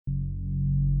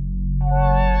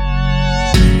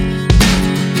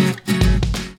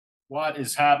What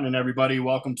is happening, everybody?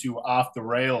 Welcome to Off the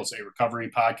Rails, a recovery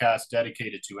podcast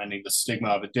dedicated to ending the stigma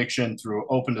of addiction through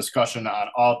open discussion on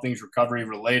all things recovery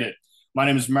related. My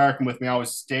name is Mark, and with me always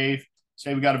is Dave.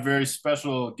 Today we got a very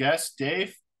special guest.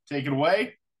 Dave, take it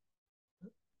away.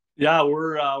 Yeah,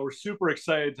 we're super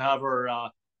excited to have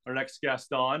our next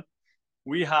guest on.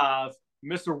 We have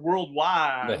Mr.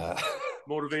 Worldwide Yeah.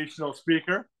 motivational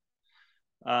speaker.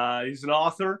 He's an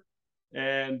author,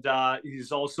 and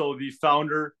he's also the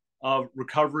founder of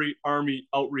Recovery Army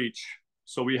Outreach.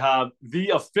 So we have the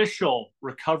official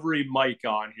Recovery Mike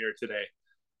on here today.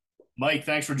 Mike,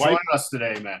 thanks for Mike, joining us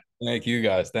today, man. Thank you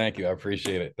guys. Thank you. I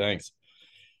appreciate it. Thanks.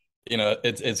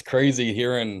 It's crazy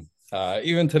hearing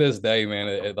even to this day,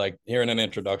 man, like hearing an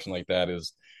introduction like that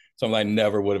is something I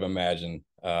never would have imagined.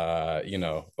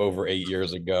 Over 8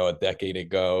 years ago, a decade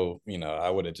ago,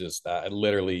 I would have I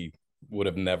literally would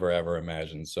have never ever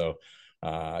imagined. So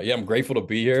yeah, I'm grateful to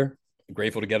be here.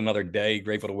 Grateful to get another day,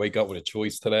 grateful to wake up with a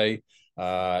choice today.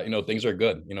 Things are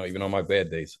good, even on my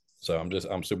bad days. So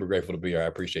I'm super grateful to be here. I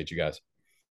appreciate you guys.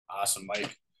 Awesome,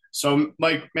 Mike. So,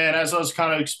 Mike, man, as I was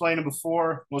kind of explaining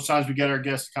before, most times we get our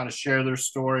guests to kind of share their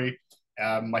story.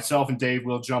 Myself and Dave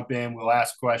will jump in, we'll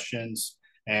ask questions,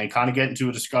 and kind of get into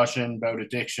a discussion about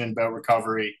addiction, about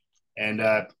recovery, and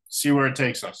see where it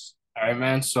takes us. All right,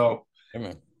 man. So, Hey,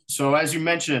 man. so as you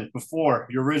mentioned before,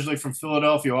 you're originally from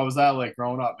Philadelphia. What was that like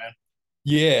growing up, man?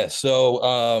 Yeah, so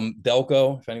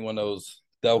Delco, if anyone knows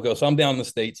Delco. So I'm down in the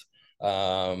States.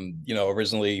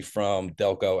 Originally from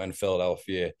Delco and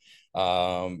Philadelphia.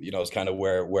 It's kind of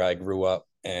where I grew up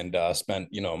and spent,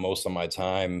 most of my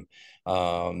time.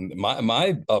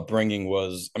 My upbringing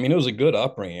was, I mean, it was a good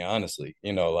upbringing, honestly.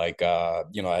 I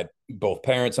had both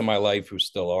parents in my life who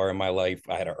still are in my life.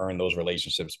 I had to earn those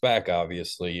relationships back,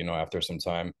 obviously, after some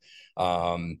time.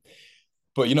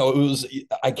 But it was,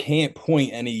 I can't point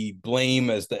any blame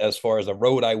as far as the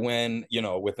road I went,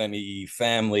 with any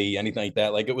family, anything like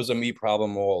that. Like it was a me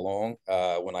problem all along.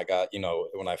 When I got,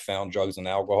 when I found drugs and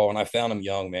alcohol, and I found them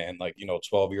young, man, like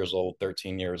 12 years old,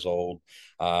 13 years old.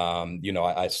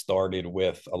 I started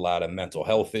with a lot of mental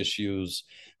health issues,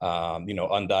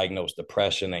 undiagnosed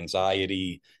depression,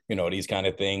 anxiety, these kind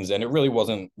of things, and it really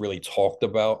wasn't really talked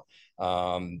about.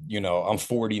 I'm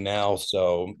 40 now,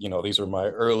 so these are my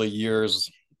early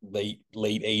years, late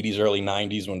 80s, early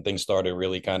 90s, when things started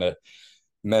really kind of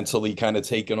mentally kind of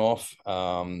taking off,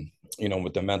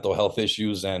 with the mental health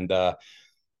issues. And I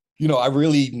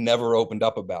really never opened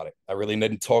up about it. I really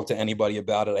didn't talk to anybody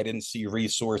about it. I didn't see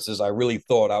resources. I really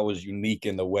thought I was unique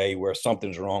in the way where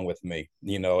something's wrong with me,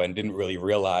 and didn't really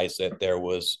realize that there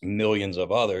was millions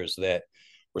of others that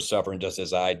were suffering just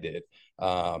as I did.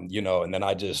 And then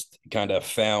I just kind of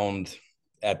found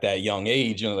at that young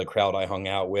age, the crowd I hung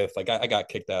out with. Like I got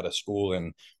kicked out of school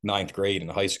in ninth grade in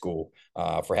high school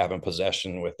for having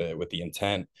possession with the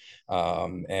intent.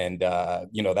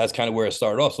 That's kind of where it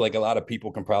started off. So like a lot of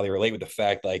people can probably relate with the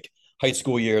fact, like high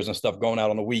school years and stuff, going out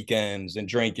on the weekends and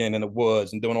drinking in the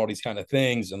woods and doing all these kind of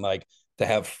things, and like to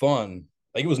have fun.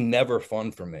 Like it was never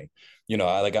fun for me.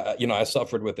 I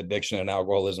suffered with addiction and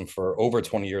alcoholism for over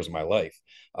 20 years of my life.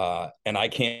 And I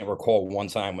can't recall one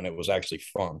time when it was actually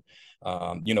fun.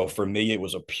 For me, it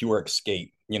was a pure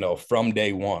escape, from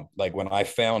day one. Like when I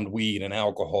found weed and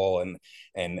alcohol and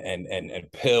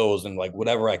pills and like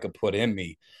whatever I could put in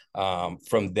me,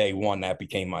 from day one, that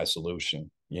became my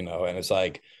solution, and it's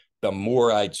like the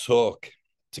more I took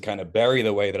to kind of bury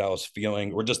the way that I was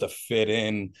feeling, or just to fit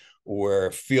in,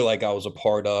 or feel like I was a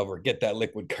part of, or get that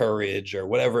liquid courage, or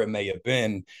whatever it may have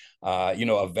been,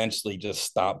 eventually just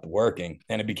stopped working.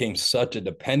 And it became such a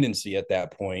dependency at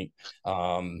that point,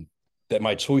 that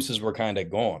my choices were kind of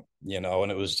gone,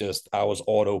 and it was just, I was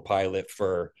autopilot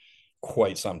for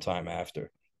quite some time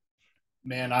after.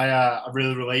 Man, I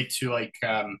really relate to like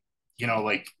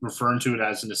referring to it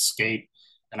as an escape.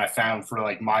 And I found for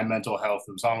like my mental health,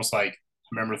 it was almost like I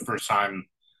remember the first time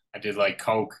I did like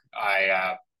coke.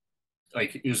 I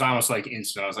like it was almost like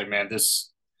instant. I was like, man,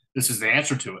 this is the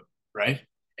answer to it, right?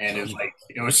 And it was like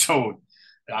it was so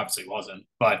it obviously wasn't,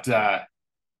 but I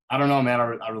don't know, man.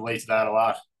 I relate to that a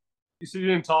lot. you said you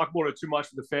didn't talk about it too much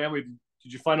with the family.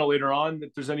 Did you find out later on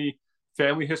that there's any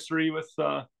family history with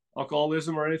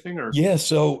alcoholism or anything? Or Yeah,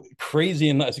 so crazy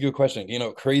enough, it's a good question.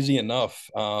 Crazy enough,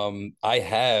 I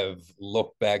have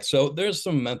looked back. So there's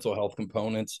some mental health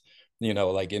components,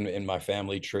 like in my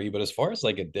family tree. But as far as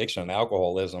like addiction and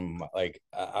alcoholism, like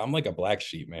I'm like a black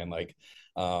sheep, man. Like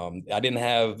I didn't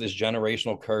have this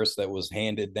generational curse that was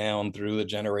handed down through the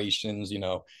generations,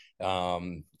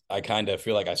 I kind of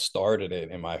feel like I started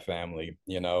it in my family,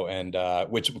 and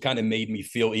which kind of made me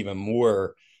feel even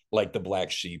more like the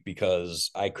black sheep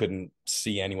because I couldn't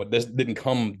see anyone. This didn't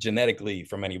come genetically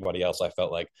from anybody else. I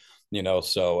felt like,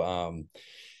 so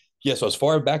yeah, so as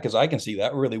far back as I can see,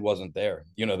 that really wasn't there.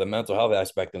 The mental health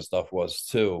aspect and stuff was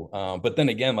too. But then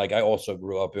again, like I also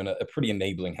grew up in a pretty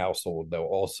enabling household, though.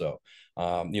 Also,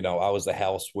 I was the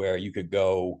house where you could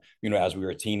go, as we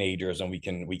were teenagers, and we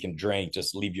can drink.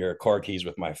 Just leave your car keys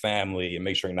with my family and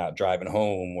make sure you're not driving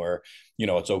home. Or,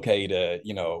 it's okay to,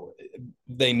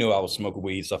 they knew I was smoking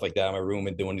weed, stuff like that in my room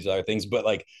and doing these other things. But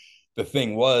like the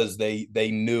thing was, they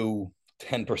knew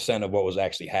 10% of what was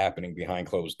actually happening behind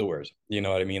closed doors. You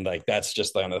know what I mean? Like that's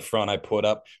just on the front I put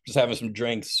up, just having some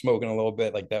drinks, smoking a little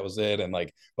bit, like that was it. And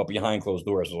like, but behind closed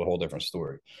doors was a whole different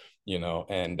story,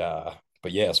 and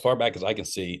but yeah, as far back as I can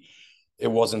see, it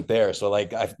wasn't there. So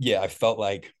like I felt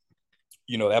like,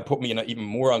 that put me in an even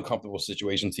more uncomfortable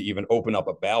situation to even open up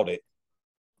about it,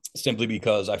 simply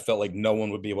because I felt like no one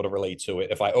would be able to relate to it.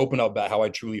 If I open up about how I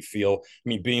truly feel, I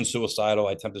mean, being suicidal,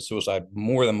 I attempted suicide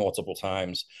more than multiple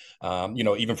times,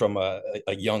 even from a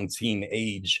young teen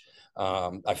age.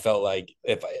 I felt like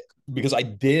because I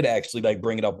did actually like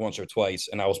bring it up once or twice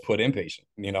and I was put inpatient,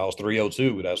 I was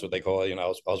 302, that's what they call it. I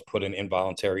was put in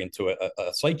involuntary into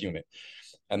a psych unit.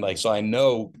 And like, so I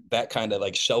know that kind of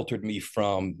like sheltered me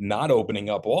from not opening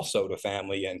up also to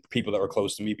family and people that were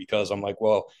close to me, because I'm like,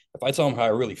 well, if I tell them how I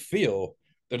really feel,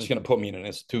 they're just going to put me in an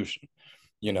institution,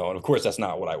 and of course that's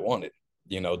not what I wanted.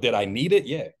 Did I need it?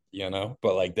 Yeah.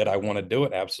 But like, did I want to do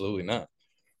it? Absolutely not.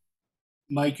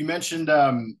 Mike, you mentioned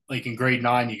like in grade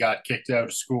 9 you got kicked out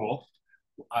of school.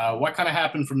 What kind of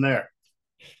happened from there?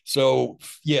 So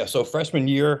yeah, so freshman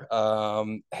year,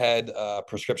 had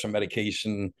prescription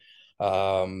medication that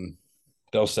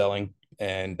I was selling,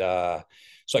 and so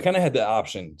I kind of had the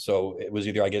option. So it was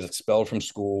either I get expelled from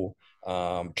school,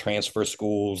 transfer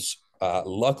schools.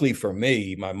 Luckily for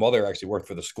me, my mother actually worked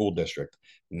for the school district.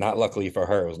 Not luckily for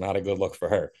her, it was not a good look for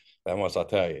her. That much I'll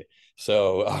tell you.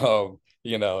 So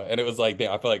and it was like,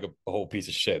 damn, I felt like a whole piece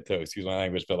of shit too. Excuse my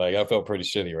language, but like I felt pretty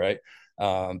shitty, right?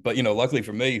 But luckily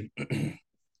for me,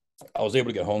 I was able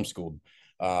to get homeschooled.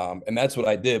 And that's what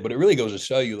I did. But it really goes to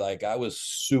show you, like, I was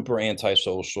super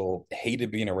antisocial, hated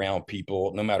being around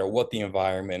people, no matter what the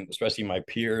environment, especially my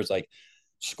peers, like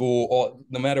school,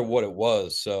 no matter what it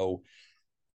was. So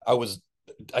I was,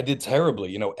 I did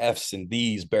terribly, F's and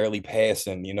D's, barely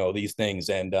passing, these things.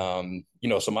 And,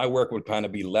 so my work would kind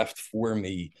of be left for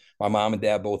me. My mom and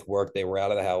dad both worked, they were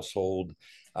out of the household,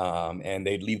 and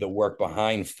they'd leave the work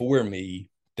behind for me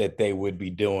that they would be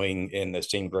doing in the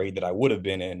same grade that I would have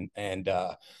been in. And,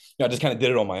 I just kind of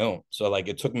did it on my own. So like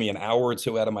it took me an hour or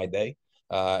two out of my day.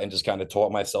 And just kind of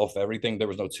taught myself everything. There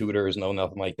was no tutors, no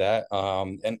nothing like that.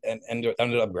 And ended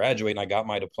up graduating. I got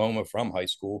my diploma from high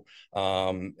school,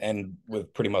 and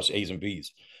with pretty much A's and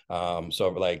B's.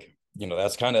 So like,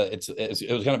 that's kind of it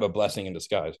was kind of a blessing in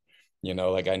disguise.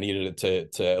 Like I needed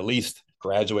it to at least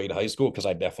graduate high school, because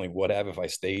I definitely would have if I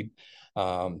stayed.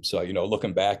 So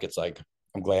looking back, it's like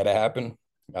I'm glad it happened.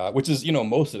 Which is,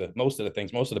 most of the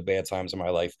things, most of the bad times in my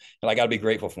life, and I got to be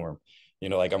grateful for them.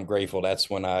 Like I'm grateful.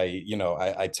 That's when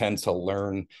I tend to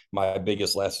learn my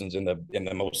biggest lessons in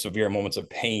the most severe moments of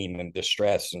pain and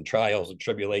distress and trials and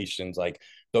tribulations, like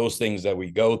those things that we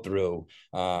go through,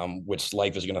 which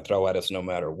life is going to throw at us no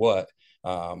matter what.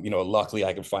 Luckily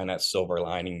I can find that silver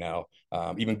lining now,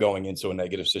 even going into a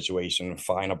negative situation,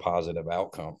 find a positive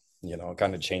outcome,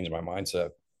 kind of change my mindset.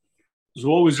 So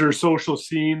what was your social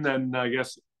scene then, I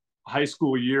guess, high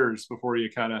school years before you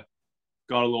kind of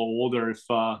got a little older? If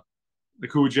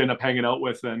like who would you end up hanging out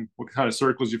with, and what kind of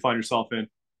circles you find yourself in?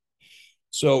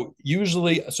 So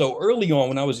early on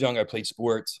when I was young, I played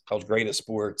sports. I was great at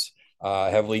sports,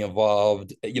 heavily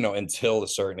involved, until a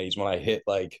certain age when I hit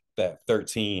like that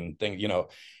 13 thing,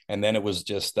 and then it was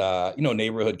just,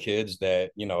 neighborhood kids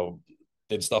that,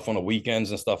 did stuff on the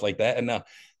weekends and stuff like that. And now,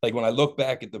 like when I look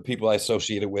back at the people I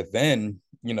associated with then,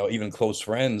 even close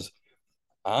friends,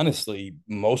 honestly,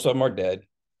 most of them are dead.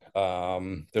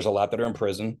 There's a lot that are in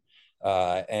prison,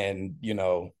 and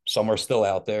some are still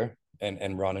out there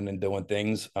and running and doing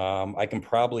things. I can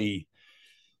probably,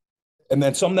 and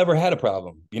then some never had a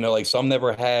problem. Like some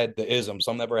never had the ism,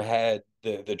 some never had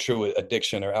the true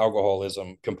addiction or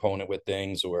alcoholism component with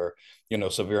things, or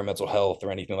severe mental health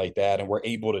or anything like that, and we're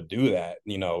able to do that,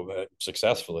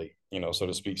 successfully, so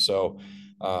to speak. So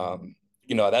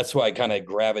that's who I kind of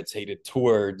gravitated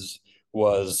towards,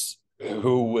 was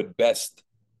who would best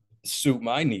suit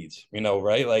my needs,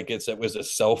 right? Like it was a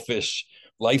selfish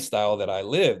lifestyle that I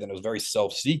lived, and it was very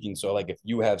self-seeking. So like if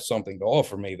you have something to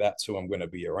offer me, that's who I'm going to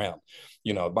be around.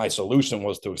 My solution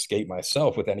was to escape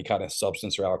myself with any kind of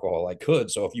substance or alcohol I could.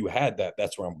 So if you had that,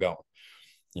 that's where I'm going,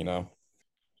 you know.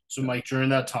 So, Mike, during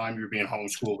that time you're being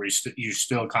homeschooled, were you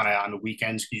still kind of on the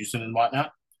weekends using and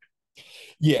whatnot?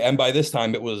 Yeah, and by this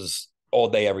time it was all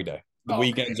day, every day. The Oh,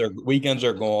 okay. weekends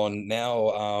are gone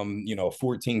now.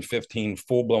 14, 15,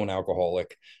 full blown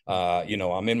alcoholic.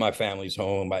 I'm in my family's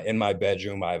home, in my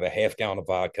bedroom. I have a half gallon of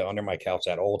vodka under my couch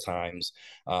at all times.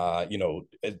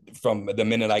 From the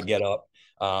minute I get up.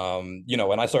 And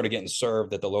I started getting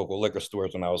served at the local liquor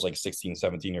stores when I was like 16,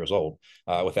 17 years old,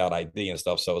 without ID and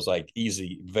stuff. So it was like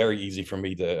easy, very easy for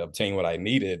me to obtain what I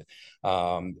needed.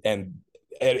 And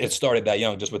it started that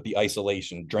young, just with the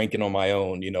isolation, drinking on my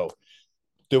own,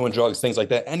 doing drugs, things like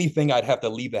that. Anything I'd have to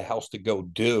leave the house to go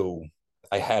do,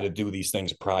 I had to do these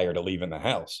things prior to leaving the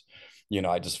house.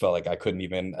 I just felt like I couldn't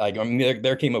even, like, I mean,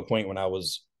 there came a point when I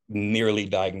was nearly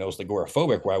diagnosed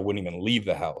agoraphobic where I wouldn't even leave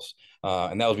the house.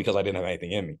 And that was because I didn't have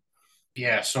anything in me.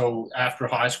 Yeah. So after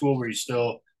high school, were you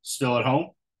still at home?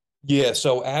 Yeah.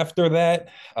 So after that,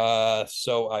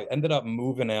 so I ended up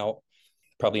moving out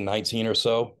probably 19 or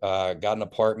so, got an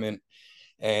apartment.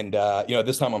 And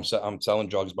this time I'm selling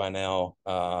drugs by now.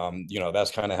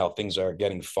 That's kind of how things are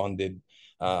getting funded.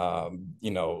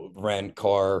 Rent,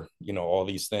 car, all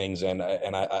these things. And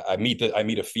I meet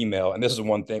a female, and this is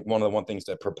one of the things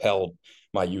that propelled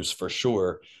my use for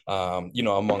sure. Losing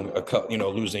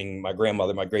my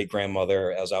grandmother, my great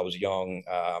grandmother, as I was young,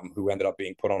 who ended up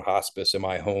being put on hospice in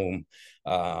my home,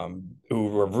 who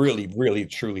were really, really,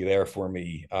 truly there for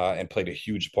me, and played a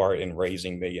huge part in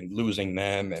raising me. And losing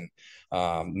them, and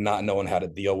not knowing how to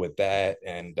deal with that,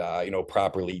 and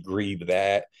properly grieve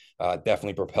that,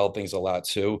 definitely propelled things a lot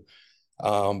too.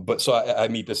 But so I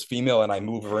meet this female and I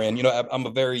move her in. I'm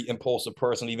a very impulsive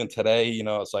person. Even today,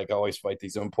 it's like I always fight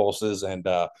these impulses. And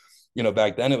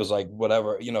back then it was like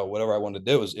whatever I wanted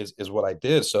to do is what I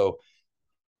did. So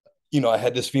I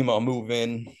had this female move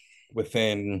in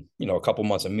within a couple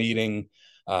months of meeting,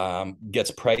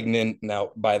 gets pregnant.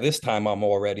 Now by this time I'm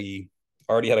already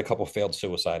had a couple failed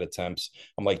suicide attempts.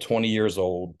 I'm like 20 years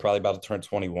old, probably about to turn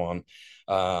 21.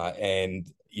 And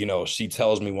she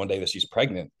tells me one day that she's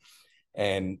pregnant.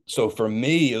 And so for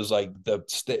me, it was like the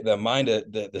state of mind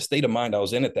I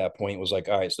was in at that point was like,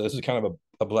 all right, so this is kind of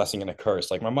a blessing and a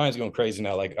curse. Like my mind's going crazy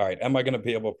now. Like, all right, am I going to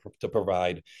be able to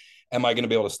provide? Am I going to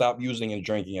be able to stop using and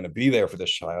drinking and to be there for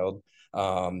this child?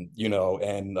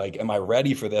 And like, am I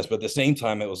ready for this? But at the same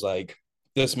time, it was like,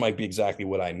 this might be exactly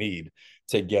what I need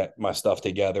to get my stuff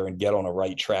together and get on a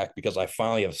right track, because I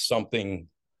finally have something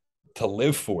to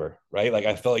live for, right? Like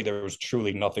I felt like there was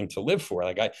truly nothing to live for.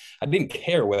 Like I didn't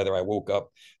care whether I woke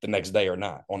up the next day or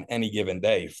not on any given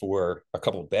day for a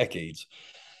couple of decades.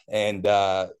 And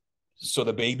so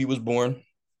the baby was born.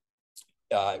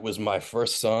 It was my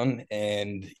first son.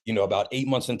 And about 8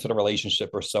 months into the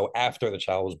relationship or so after the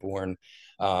child was born,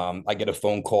 I get a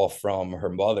phone call from her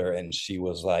mother, and she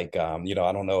was like, I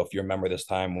don't know if you remember this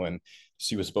time when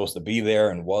she was supposed to be there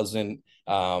and wasn't.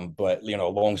 But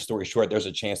long story short, there's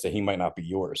a chance that he might not be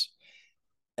yours.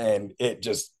 And it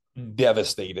just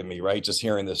devastated me, right? Just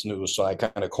hearing this news. So I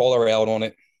kind of call her out on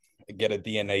it, get a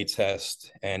DNA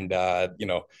test, and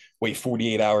wait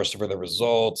 48 hours for the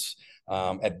results.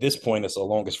 At this point, it's the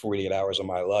longest 48 hours of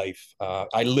my life.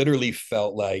 I literally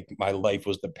felt like my life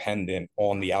was dependent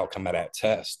on the outcome of that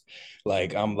test.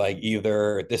 Like I'm like,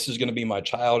 either this is going to be my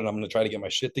child and I'm going to try to get my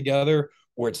shit together,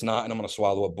 or it's not, and I'm going to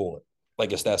swallow a bullet.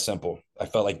 Like it's that simple. I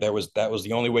felt like that was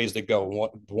the only ways to go.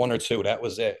 One or two, that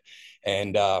was it.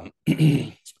 And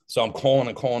so I'm calling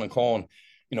and calling and calling.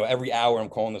 Every hour I'm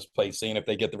calling this place, seeing if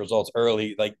they get the results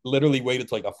early. Like literally waited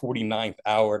to like a 49th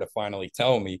hour to finally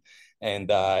tell me. And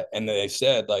they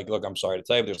said, like, look, I'm sorry to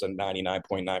tell you, there's a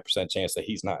 99.9% chance that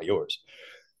he's not yours.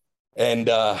 And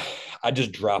I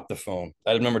just dropped the phone.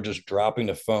 I remember just dropping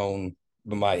the phone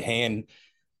with my head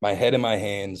in my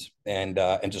hands, and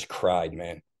just cried,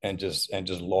 man, and just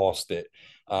lost it.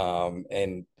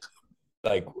 And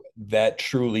like that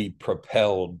truly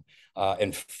propelled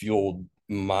and fueled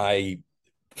my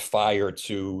fire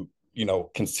to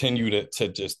continue to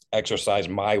just exercise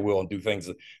my will and do things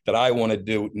that I want to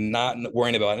do, not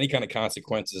worrying about any kind of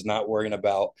consequences, not worrying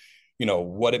about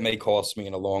what it may cost me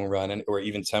in the long run, or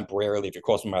even temporarily if it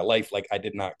cost me my life. Like I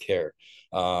did not care.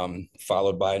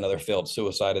 Followed by another failed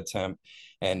suicide attempt,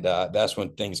 and that's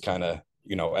when things kind of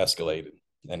escalated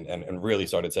and really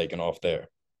started taking off there.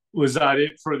 Was that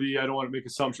it for the? I don't want to make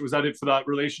assumptions. Was that it for that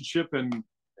relationship and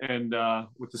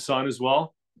with the son as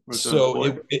well? So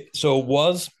it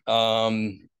was,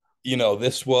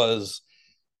 this was,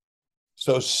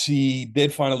 so she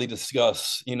did finally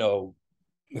discuss,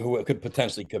 who it could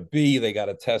potentially could be. They got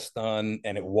a test done,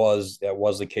 and that was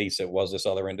the case. It was this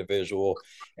other individual,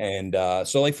 and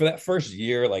so like for that first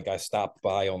year, like I stopped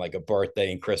by on like a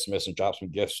birthday and Christmas and dropped some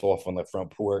gifts off on the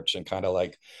front porch and kind of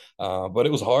like, but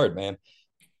it was hard, man.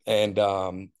 And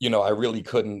I really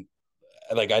couldn't,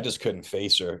 like I just couldn't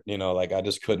face her, like I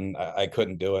just couldn't, I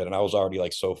couldn't do it, and I was already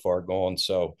like so far gone.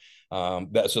 So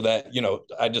that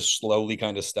I just slowly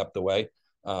kind of stepped away,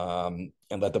 and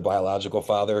let the biological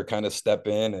father kind of step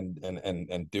in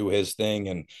and do his thing.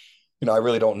 And I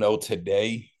really don't know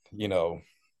today,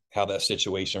 how that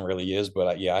situation really is,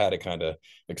 but yeah, I had to kind of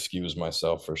excuse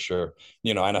myself for sure,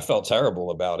 and I felt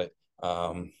terrible about it.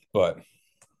 But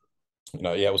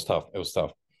yeah, it was tough. It was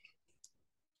tough.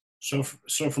 So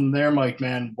from there, Mike,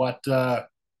 man, what I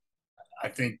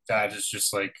think that is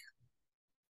just like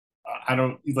I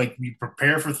don't like you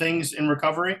prepare for things in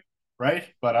recovery, right?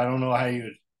 But I don't know how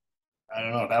you. I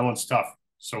don't know. That one's tough.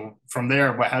 So from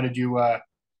there, how did you? Where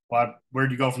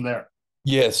did you go from there?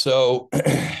 Yeah, so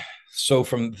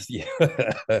from yeah,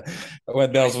 I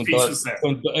went down Nice some dark. pieces there.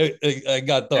 I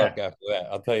got Yeah. dark after that.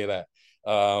 I'll tell you that.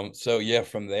 So yeah,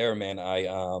 from there, man,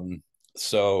 I'm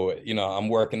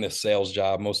working this sales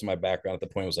job. Most of my background at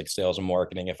the point was like sales and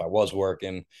marketing. If I was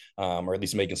working, or at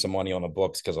least making some money on the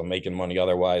books, because I'm making money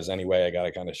otherwise anyway, I got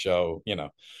to kind of show,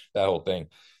 that whole thing.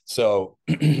 So,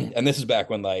 and this is back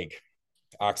when like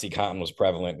Oxycontin was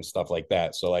prevalent and stuff like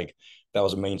that. So like that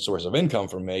was a main source of income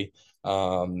for me.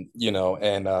 And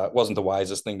it wasn't the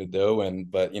wisest thing to do.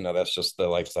 But that's just the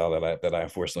lifestyle that I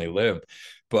unfortunately lived.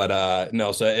 But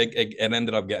no, so it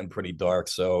ended up getting pretty dark.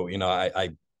 So, I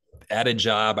at a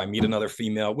job, I meet another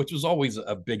female, which was always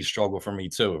a big struggle for me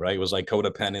too, right? It was like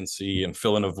codependency and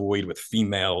filling a void with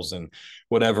females and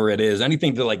whatever it is,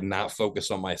 anything to like not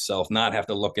focus on myself, not have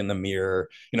to look in the mirror,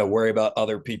 worry about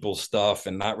other people's stuff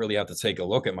and not really have to take a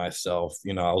look at myself.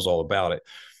 I was all about it.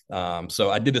 So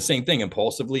I did the same thing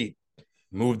impulsively,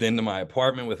 moved into my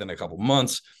apartment within a couple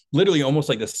months, literally almost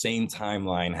like the same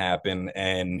timeline happened.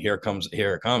 And here it comes.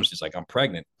 She's like, I'm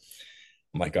pregnant.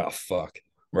 I'm like, oh fuck.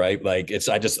 Right. Like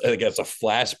I get a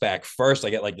flashback. First, I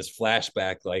get like this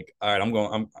flashback, like, all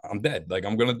right, I'm dead. Like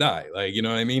I'm gonna die. Like, you know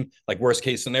what I mean? Like worst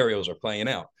case scenarios are playing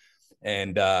out.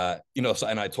 And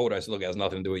and I told her, I said, look, it has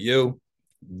nothing to do with you.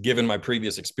 Given my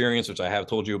previous experience, which I have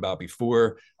told you about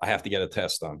before, I have to get a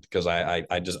test done because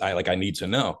I need to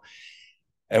know.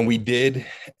 And we did.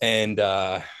 And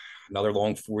another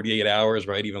long 48 hours,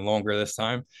 right? Even longer this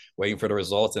time, waiting for the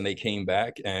results. And they came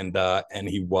back, and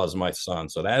he was my son.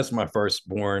 So that's my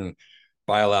firstborn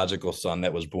biological son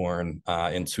that was born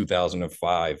in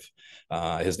 2005.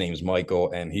 His name's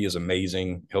Michael, and he is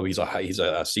amazing. He's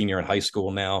a senior in high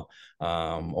school now.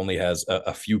 Only has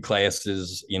a few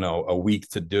classes, a week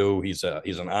to do. He's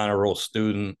an honor roll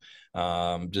student.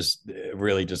 Just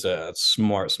really just a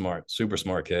smart, super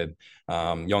smart kid,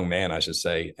 young man, I should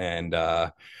say. And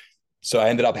so I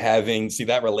ended up see,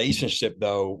 that relationship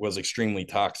though was extremely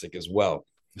toxic as well.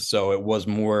 So it was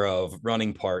more of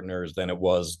running partners than it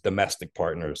was domestic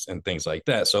partners and things like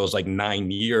that. So it was like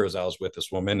 9 years I was with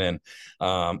this woman, and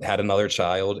had another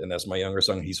child, and that's my younger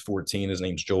son. He's 14. His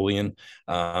name's Julian.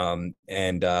 And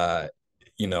both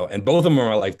of them are in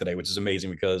my life today, which is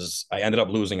amazing because I ended up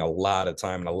losing a lot of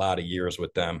time and a lot of years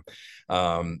with them.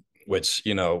 Which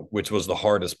was the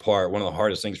hardest part. One of the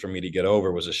hardest things for me to get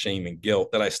over was the shame and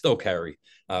guilt that I still carry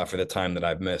for the time that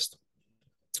I've missed.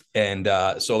 And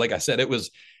so, like I said, it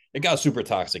got super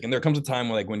toxic. And there comes a time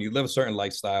when, like, when you live a certain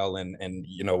lifestyle, and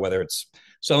whether it's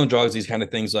selling drugs, these kind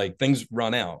of things, like things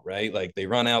run out, right? Like they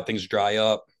run out, things dry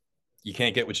up. You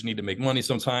can't get what you need to make money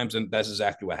sometimes, and that's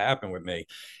exactly what happened with me.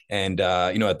 And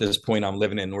at this point, I'm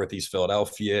living in Northeast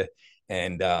Philadelphia,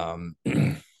 and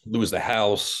lose the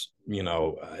house.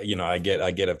 I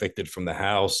get evicted from the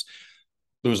house,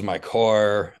 lose my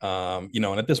car. And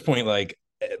at this point, like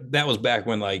that was back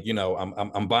when, like,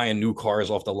 I'm buying new cars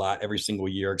off the lot every single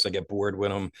year because I get bored with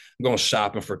them. I'm going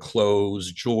shopping for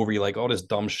clothes, jewelry, like all this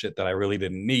dumb shit that I really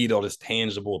didn't need, all this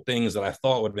tangible things that I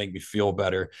thought would make me feel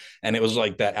better. And it was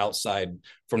like that outside,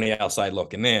 from the outside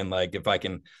looking in, like if I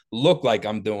can look like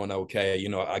I'm doing okay,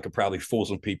 I could probably fool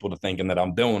some people to thinking that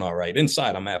I'm doing all right.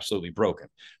 Inside, I'm absolutely broken,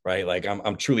 right? Like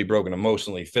I'm truly broken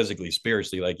emotionally, physically,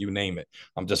 spiritually, like you name it.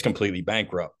 I'm just completely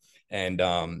bankrupt. And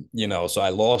so I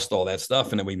lost all that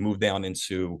stuff, and then we moved down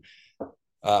into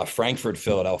Frankfurt,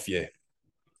 Philadelphia,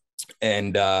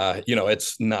 and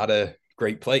it's not a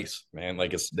great place, man.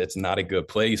 Like it's not a good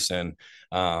place. And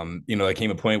there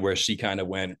came a point where she kind of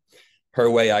went her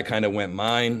way, I kind of went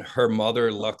mine. Her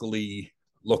mother luckily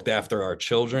looked after our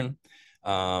children.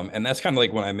 And that's kind of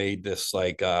like when I made this,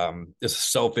 like, this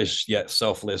selfish yet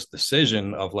selfless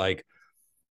decision of like,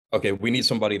 okay, we need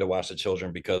somebody to watch the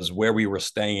children because where we were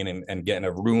staying and getting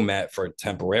a room at for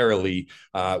temporarily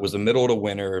was the middle of the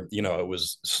winter. You know, it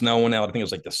was snowing out. I think it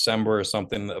was like December or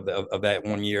something of that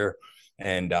one year.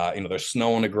 And you know, there's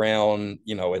snow on the ground.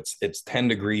 You know, it's 10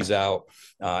 degrees out,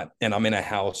 and I'm in a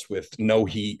house with no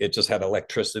heat. It just had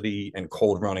electricity and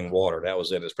cold running water. That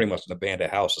was it. It's pretty much an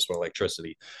abandoned house just with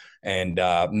electricity and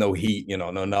no heat, you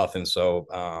know, no nothing. So,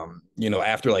 you know,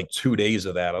 after like 2 days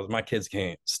of that, my kids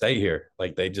can't stay here.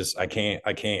 Like they just, I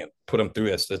can't put them through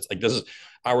this. It's like, this is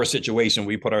our situation.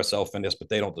 We put ourselves in this, but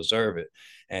they don't deserve it.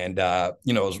 And,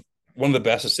 you know, it was one of the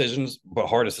best decisions, but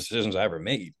hardest decisions I ever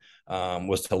made.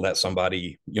 Was to let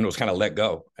somebody, you know, kind of let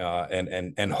go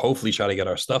and hopefully try to get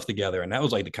our stuff together. And that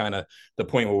was like the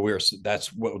point where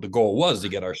that's what the goal was, to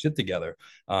get our shit together.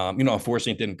 You know,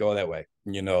 unfortunately, it didn't go that way.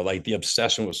 You know, like the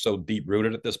obsession was so deep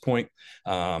rooted at this point,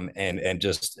 and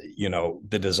just, you know,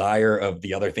 the desire of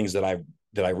the other things that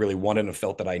I really wanted and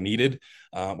felt that I needed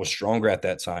was stronger at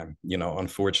that time, you know,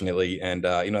 unfortunately. And,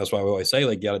 you know, that's why I always say,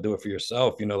 like, you got to do it for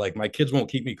yourself. You know, like my kids won't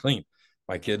keep me clean.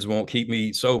 My kids won't keep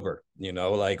me sober. You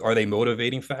know, like, are they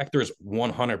motivating factors?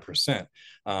 100%.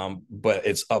 But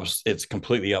it's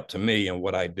completely up to me and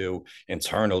what I do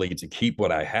internally to keep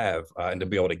what I have and to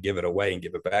be able to give it away and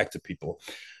give it back to people.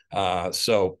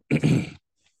 So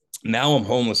now I'm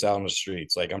homeless out on the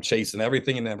streets. Like I'm chasing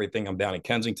everything and everything. I'm down in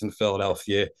Kensington,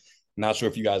 Philadelphia. Not sure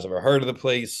if you guys ever heard of the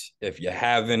place. If you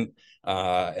haven't,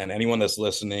 and anyone that's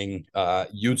listening,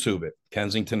 YouTube it,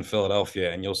 Kensington,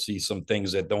 Philadelphia, and you'll see some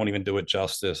things that don't even do it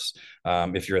justice.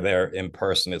 If you're there in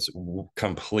person, it's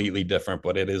completely different,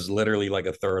 but it is literally like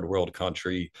a third world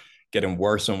country, getting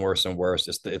worse and worse and worse.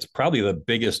 It's probably the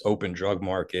biggest open drug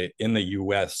market in the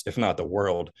US, if not the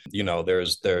world. You know,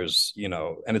 there's, you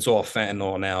know, and it's all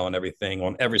fentanyl now and everything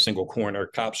on every single corner.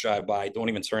 Cops drive by, don't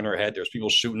even turn their head. There's people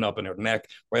shooting up in their neck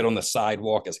right on the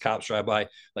sidewalk as cops drive by.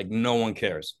 Like no one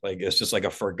cares. Like it's just like a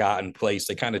forgotten place.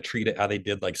 They kind of treat it how they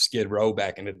did like Skid Row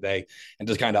back in the day and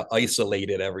just kind of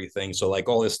isolated everything. So like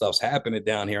all this stuff's happening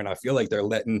down here. And I feel like they're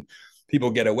letting people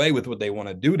get away with what they want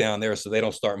to do down there so they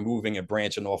don't start moving and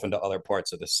branching off into other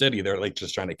parts of the city. They're like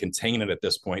just trying to contain it at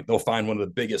this point. They'll find one of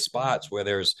the biggest spots where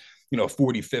there's, you know,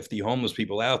 40, 50 homeless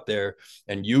people out there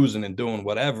and using and doing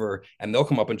whatever, and they'll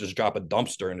come up and just drop a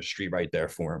dumpster in the street right there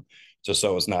for them, just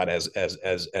so it's not as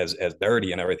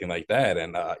dirty and everything like that.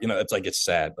 And you know, it's like, it's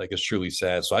sad, like it's truly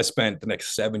sad. So I spent the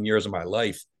next 7 years of my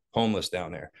life homeless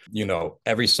down there, you know,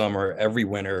 every summer, every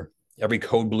winter, every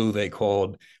code blue they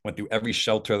called, went through every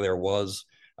shelter there was,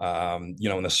 you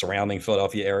know, in the surrounding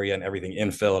Philadelphia area and everything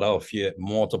in Philadelphia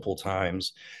multiple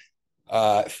times.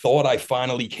 Thought I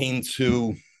finally came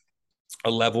to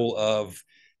a level of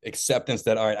acceptance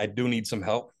that, all right, I do need some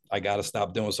help. I got to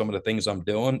stop doing some of the things I'm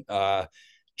doing.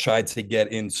 Tried to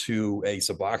get into a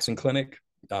Suboxone clinic,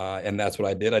 and that's what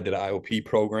I did. I did an IOP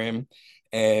program.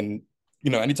 And, you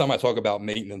know, anytime I talk about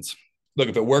maintenance, look,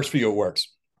 if it works for you, it works.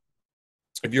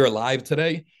 If you're alive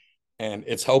today and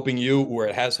it's helping you or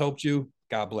it has helped you,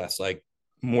 God bless. Like,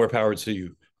 more power to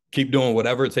you. Keep doing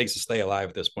whatever it takes to stay alive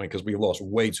at this point, because we've lost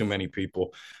way too many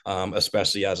people,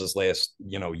 especially as this last,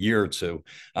 you know, year or two.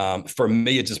 For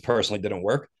me, it just personally didn't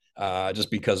work,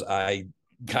 just because I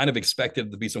kind of expected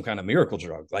it to be some kind of miracle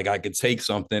drug. Like I could take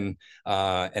something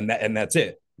and that's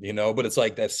it, you know. But it's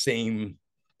like that same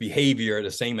behavior, the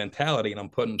same mentality, and I'm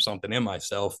putting something in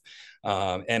myself,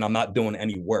 and I'm not doing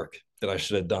any work that I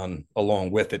should have done along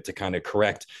with it to kind of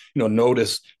correct, you know,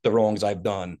 notice the wrongs I've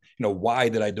done. You know, why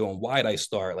did I do them? Why did I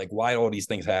start? Like, why all these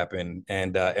things happen,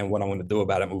 and what I'm going to do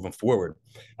about it moving forward.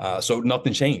 So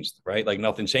nothing changed, right? Like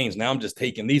nothing changed. Now I'm just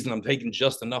taking these, and I'm taking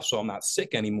just enough so I'm not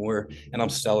sick anymore, and I'm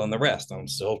selling the rest. I'm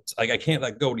still like, I can't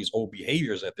let go of these old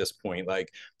behaviors at this point.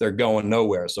 Like they're going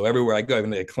nowhere. So everywhere I go,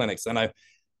 even to the clinics, and I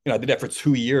did that for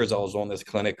 2 years. I was on this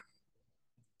clinic,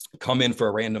 come in for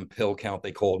a random pill count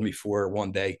they called me for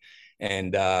one day.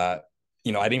 And,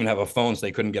 you know, I didn't even have a phone, so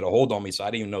they couldn't get a hold on me. So I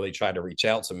didn't even know they tried to reach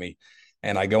out to me.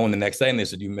 And I go in the next day and they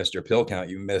said, you missed your pill count.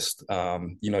 You missed,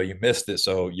 you missed it.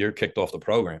 So you're kicked off the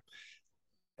program.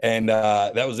 And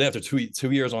that was after 2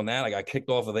 years on that. I got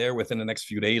kicked off of there. Within the next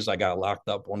few days, I got locked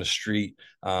up on the street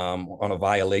on a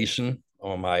violation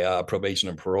on my probation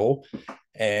and parole,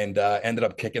 and ended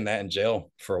up kicking that in jail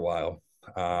for a while.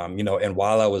 You know, and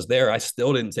while I was there, I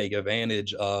still didn't take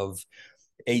advantage of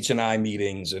H&I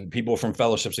meetings and people from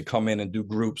fellowships that come in and do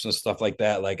groups and stuff like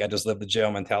that. Like I just lived the jail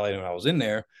mentality when I was in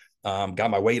there. Got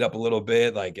my weight up a little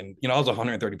bit, like, and, you know, I was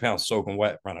 130 pounds soaking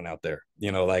wet running out there,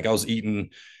 you know, like I was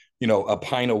eating, a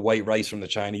pint of white rice from the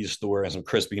Chinese store and some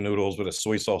crispy noodles with a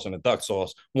soy sauce and a duck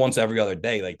sauce once every other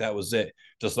day. Like that was it.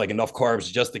 Just like enough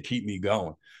carbs just to keep me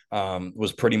going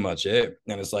was pretty much it.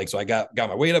 And it's like, so I got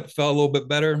my weight up, felt a little bit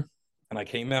better, and I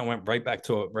came out, went right back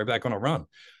on a run.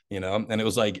 And it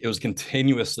was like it was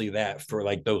continuously that for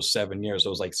like those 7 years. So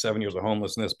it was like 7 years of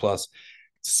homelessness plus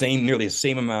nearly the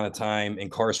same amount of time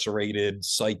incarcerated,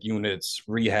 psych units,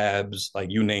 rehabs, like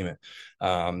you name it.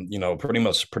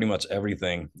 Pretty much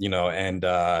everything. And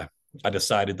I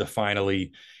decided to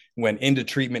finally went into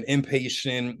treatment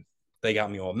inpatient. They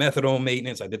got me on methadone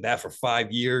maintenance. I did that for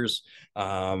 5 years.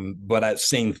 But that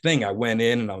same thing, I went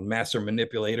in and I'm a master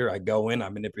manipulator. I go in, I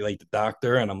manipulate the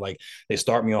doctor, and I'm like, they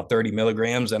start me on 30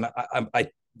 milligrams, and I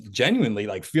genuinely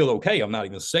like feel okay. I'm not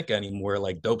even sick anymore,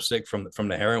 like dope sick from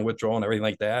the heroin withdrawal and everything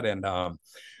like that. And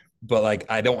but like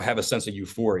I don't have a sense of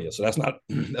euphoria. So that's not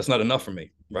that's not enough for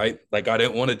me, right? Like I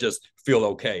didn't want to just feel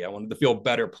okay. I wanted to feel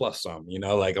better plus some,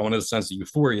 like I wanted a sense of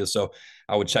euphoria. So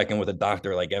I would check in with a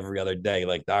doctor like every other day,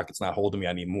 like, doc, it's not holding me.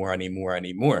 I need more, I need more, I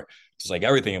need more. Just like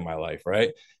everything in my life,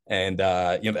 right? And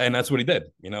and that's what he did.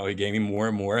 He gave me more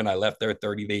and more, and I left there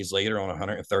 30 days later on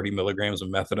 130 milligrams of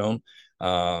methadone.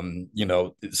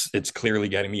 It's clearly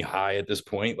getting me high at this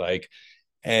point, like,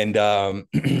 and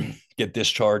get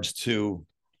discharged to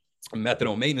a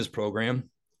methadone maintenance program,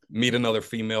 meet another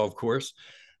female, of course.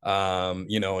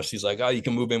 And she's like, oh, you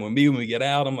can move in with me when we get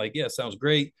out. I'm like, yeah, sounds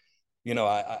great.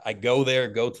 I go there,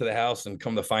 go to the house, and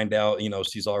come to find out,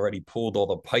 she's already pulled all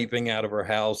the piping out of her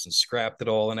house and scrapped it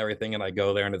all and everything. And I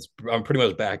go there, and I'm pretty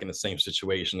much back in the same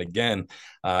situation again.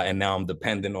 And now I'm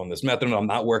dependent on this methadone. I'm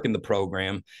not working the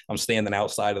program. I'm standing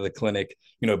outside of the clinic,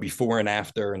 before and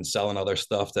after, and selling other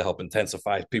stuff to help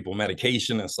intensify people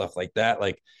medication and stuff like that.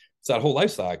 Like, it's that whole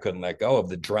lifestyle I couldn't let go of,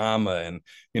 the drama and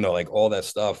like all that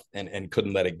stuff, and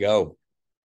couldn't let it go.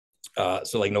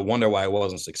 So like no wonder why I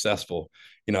wasn't successful,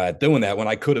 at doing that when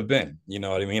I could have been. You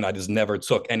know what I mean? I just never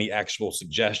took any actual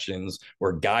suggestions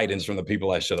or guidance from the people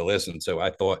I should have listened to.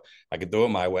 I thought I could do it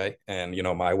my way, and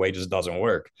my way just doesn't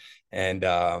work. And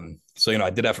so I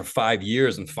did that for 5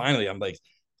 years, and finally I'm like,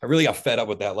 I really got fed up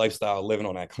with that lifestyle, living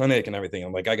on that clinic and everything.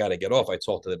 I'm like, I got to get off. I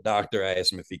talked to the doctor. I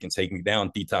asked him if he can take me down,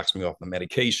 detox me off the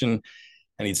medication.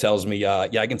 And he tells me, yeah,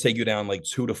 I can take you down like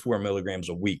 2 to 4 milligrams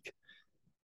a week.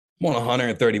 I'm on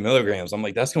 130 milligrams. I'm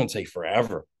like, that's going to take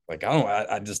forever. Like,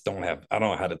 I just I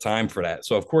don't have the time for that.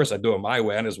 So of course I do it my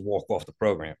way. I just walk off the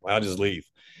program. I just leave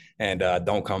and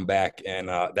don't come back. And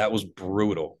that was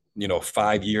brutal.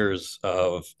 5 years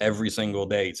of every single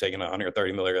day taking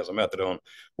 130 milligrams of methadone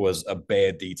was a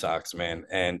bad detox, man.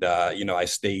 And, I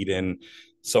stayed in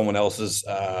someone else's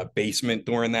basement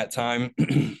during that time.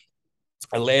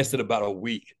 I lasted about a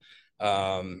week.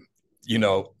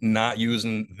 Not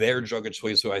using their drug of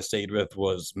choice who I stayed with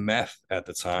was meth at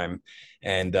the time.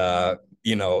 And, I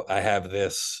have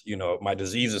this, my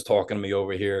disease is talking to me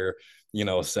over here,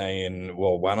 saying,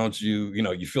 well, why don't you,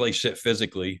 you feel like shit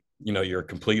physically, you're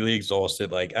completely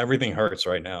exhausted. Like everything hurts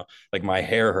right now. Like my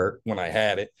hair hurt when I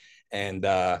had it. And,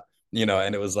 and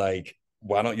it was like,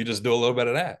 why don't you just do a little bit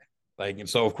of that? Like, and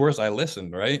so of course I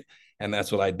listened. Right. And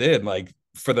that's what I did. Like,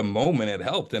 for the moment it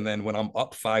helped, and then when I'm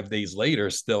up 5 days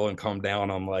later still and come down,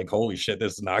 I'm like, holy shit,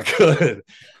 this is not good.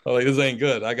 I'm like, this ain't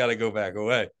good, I gotta go back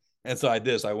away. And so I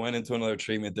did. So I went into another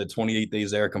treatment, did 28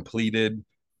 days there, completed.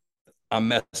 I'm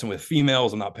messing with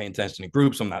females, I'm not paying attention to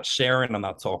groups, I'm not sharing, I'm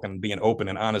not talking, being open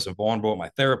and honest and vulnerable with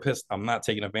my therapist. I'm not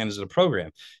taking advantage of the program.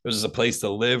 It was just a place to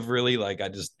live, really. Like,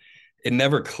 it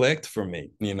never clicked for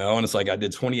me, and it's like I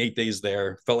did 28 days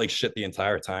there, felt like shit the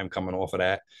entire time coming off of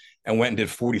that, and went and did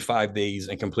 45 days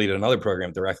and completed another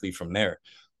program directly from there.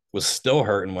 Was still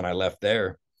hurting when I left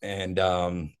there. And,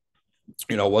 it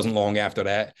wasn't long after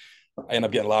that, I ended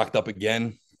up getting locked up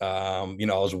again. I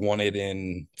was wanted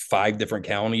in 5 different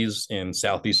counties in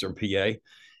southeastern PA.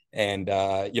 And,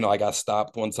 I got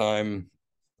stopped one time,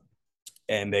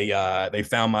 and they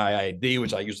found my ID,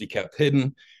 which I usually kept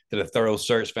hidden. Did a thorough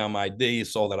search, found my ID,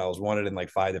 saw that I was wanted in like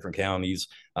 5 different counties.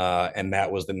 And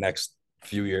that was the next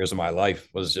few years of my life,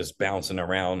 was just bouncing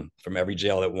around from every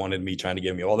jail that wanted me, trying to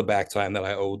give me all the back time that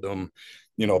I owed them,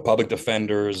 public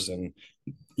defenders and,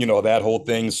 that whole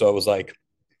thing. So it was like,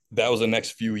 that was the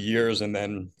next few years. And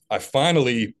then I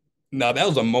finally, now that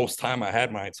was the most time I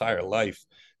had my entire life.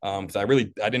 Because I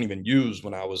didn't even use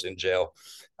when I was in jail,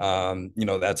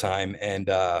 that time. And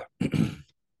so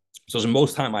it was the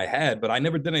most time I had, but I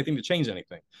never did anything to change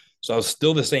anything. So I was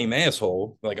still the same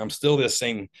asshole. Like, I'm still the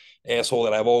same asshole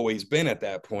that I've always been at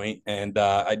that point. And,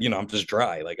 I'm just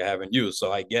dry. Like, I haven't used.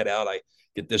 So I get out, I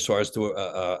get discharged to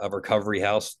a recovery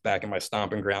house back in my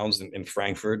stomping grounds in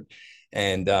Frankfurt.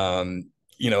 And,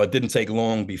 it didn't take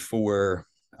long before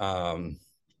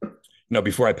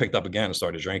before I picked up again and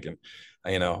started drinking.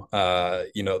 The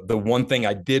one thing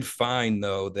I did find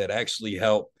though that actually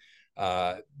helped,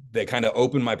 that kind of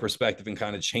opened my perspective and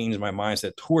kind of changed my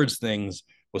mindset towards things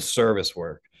was service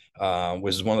work,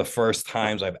 which is one of the first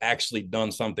times I've actually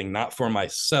done something not for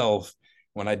myself,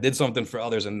 when I did something for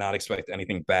others and not expect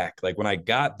anything back. Like when I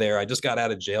got there, I just got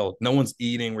out of jail. No one's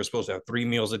eating. We're supposed to have 3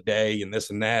 meals a day and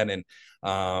this and that. And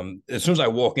as soon as I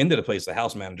walk into the place, the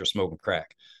house manager smoking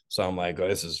crack. So I'm like, oh,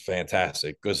 this is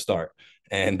fantastic. Good start.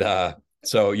 And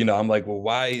so, I'm like, well,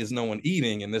 why is no one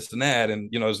eating and this and that? And,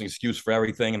 there's an excuse for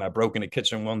everything. And I broke in the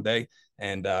kitchen one day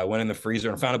and went in the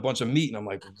freezer and found a bunch of meat. And I'm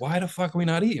like, why the fuck are we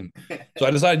not eating? So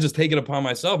I decided to just take it upon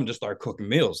myself and just start cooking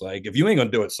meals. Like, if you ain't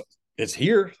going to do it, it's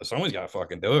here. So someone's got to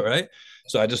fucking do it, right?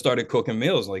 So I just started cooking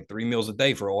meals, like 3 meals a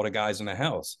day for all the guys in the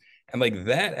house. And like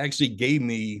that actually gave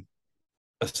me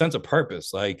a sense of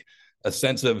purpose, like a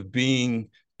sense of being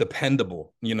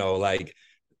dependable, like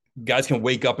guys can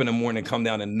wake up in the morning and come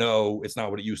down and know it's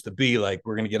not what it used to be. Like,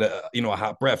 we're going to get a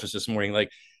hot breakfast this morning. Like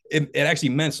it actually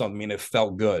meant something. I mean, it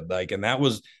felt good. Like, and that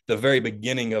was the very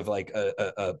beginning of like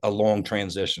a long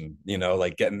transition,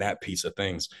 like getting that piece of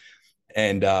things.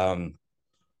 And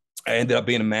I ended up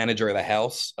being a manager of the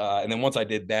house. And then once I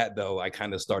did that, though, I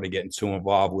kind of started getting too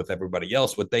involved with everybody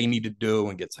else, what they need to do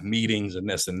and get to meetings and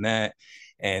this and that.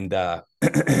 And,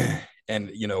 and,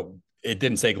 it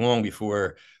didn't take long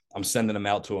before I'm sending them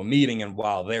out to a meeting. And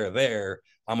while they're there,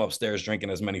 I'm upstairs drinking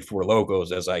as many Four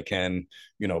Locos as I can,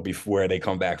 before they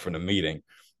come back from the meeting.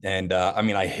 And I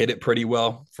mean, I hit it pretty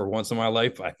well for once in my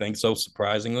life. I think so,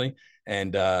 surprisingly.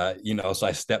 And, so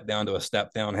I stepped down to a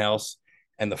step down house.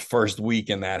 And the first week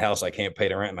in that house, I can't pay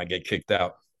the rent and I get kicked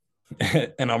out.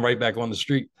 And I'm right back on the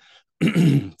street.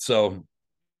 So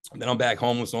then I'm back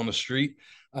homeless on the street,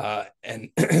 and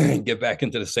get back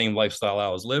into the same lifestyle I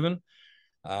was living.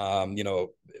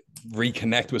 Reconnect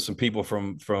with some people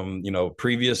from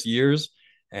previous years,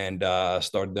 and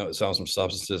started selling some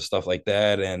substances, stuff like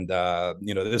that. And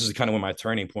this is kind of when my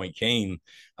turning point came,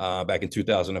 back in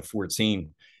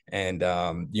 2014. And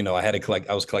I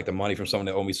was collecting money from someone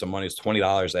that owed me some money. It was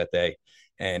 $20 that day.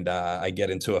 And I get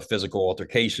into a physical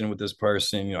altercation with this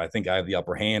person. I think I have the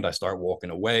upper hand. I start walking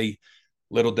away.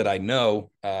 Little did I know,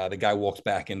 the guy walks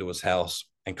back into his house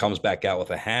and comes back out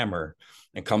with a hammer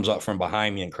and comes up from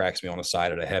behind me and cracks me on the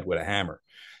side of the head with a hammer.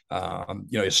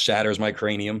 It shatters my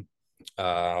cranium.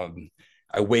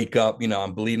 I wake up,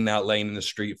 I'm bleeding out, laying in the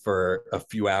street for a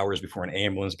few hours before an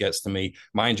ambulance gets to me.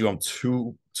 Mind you, I'm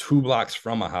two blocks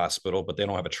from a hospital, but they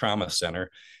don't have a trauma center.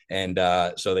 And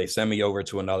so they send me over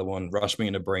to another one, rush me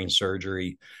into brain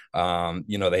surgery.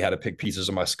 They had to pick pieces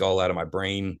of my skull out of my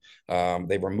brain.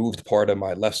 They removed part of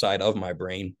my left side of my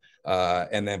brain,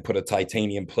 and then put a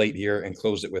titanium plate here and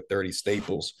closed it with 30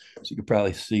 staples. So you could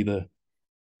probably see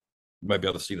you might be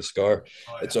able to see the scar.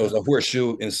 Oh, yeah. So it's a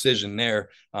horseshoe incision there.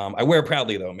 I wear it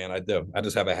proudly, though, man. I do. I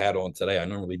just have a hat on today. I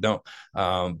normally don't.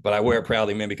 But I wear it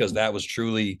proudly, man, because that was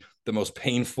truly the most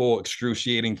painful,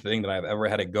 excruciating thing that I've ever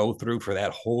had to go through for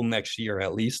that whole next year,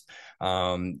 at least.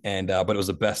 But it was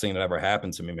the best thing that ever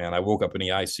happened to me, man. I woke up in the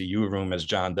ICU room as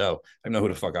John Doe. I didn't know who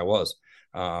the fuck I was.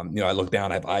 I look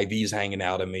down, I have IVs hanging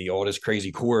out of me, all this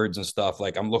crazy cords and stuff.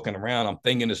 Like, I'm looking around, I'm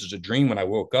thinking this is a dream when I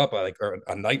woke up, or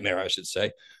a nightmare, I should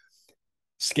say.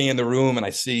 Scan the room and I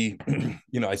see,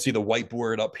 I see the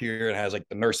whiteboard up here. It has like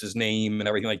the nurse's name and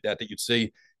everything like that you'd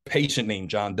see. Patient name,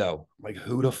 John Doe. I'm like,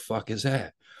 who the fuck is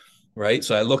that? Right.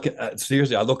 So I look at,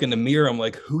 seriously, I look in the mirror. I'm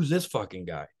like, who's this fucking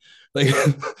guy? Like,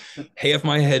 half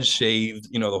my head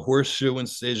shaved, the horseshoe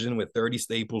incision with 30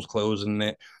 staples closing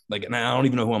it. Like, and I don't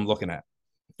even know who I'm looking at.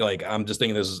 Like, I'm just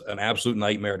thinking this is an absolute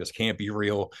nightmare. This can't be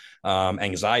real.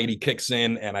 Anxiety kicks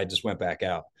in and I just went back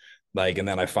out. Like, and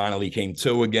then I finally came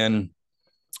to again.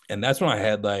 And that's when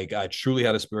I truly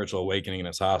had a spiritual awakening in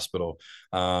this hospital.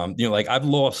 I've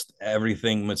lost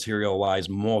everything material wise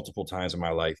multiple times in my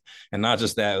life. And not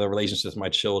just that, the relationships with my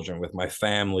children, with my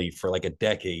family for like a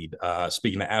decade,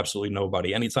 speaking to absolutely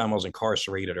nobody. Anytime I was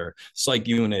incarcerated or psych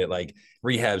unit, like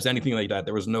rehabs, anything like that,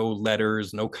 there was no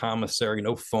letters, no commissary,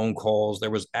 no phone calls.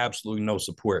 There was absolutely no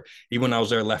support. Even when I was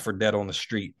there left for dead on the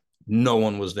street, no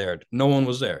one was there. No one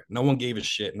was there. No one gave a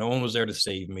shit. No one was there to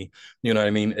save me. You know what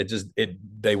I mean?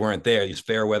 They weren't there. These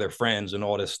fair weather friends and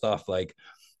all this stuff, like,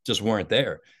 just weren't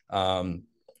there. That's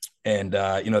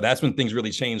when things really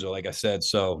changed, like I said.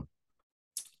 So,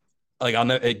 like,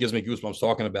 it gives me goosebumps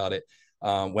talking about it.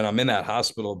 When I'm in that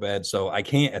hospital bed. So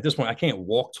at this point, I can't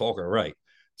walk, talk, or write.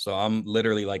 So I'm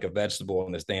literally like a vegetable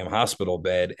in this damn hospital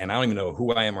bed. And I don't even know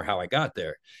who I am or how I got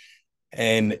there.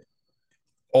 And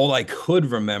all I could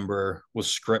remember was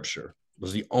scripture.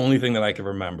 was the only thing that I could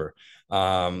remember.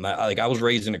 Like I was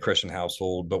raised in a Christian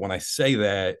household, but when I say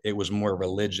that, it was more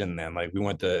religion then. Like we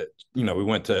went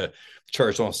to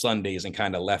church on Sundays and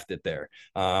kind of left it there.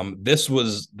 This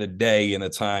was the day and the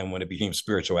time when it became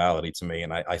spirituality to me,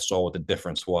 and I saw what the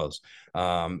difference was.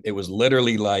 It was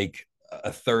literally like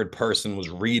a third person was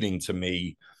reading to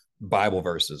me Bible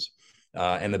verses.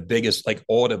 And the biggest, like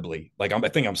audibly, like I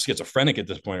think I'm schizophrenic at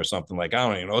this point or something. Like I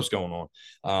don't even know what's going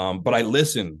on. But I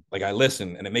listened,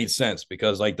 and it made sense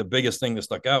because like the biggest thing that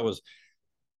stuck out was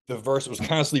the verse was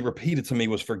constantly repeated to me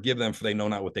was "Forgive them, for they know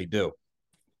not what they do."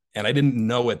 And I didn't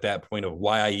know at that point of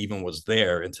why I even was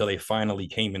there until they finally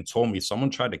came and told me someone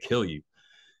tried to kill you.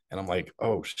 And I'm like,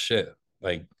 oh shit.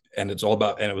 Like, and it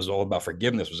was all about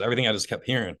forgiveness, was everything I just kept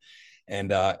hearing.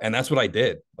 And that's what I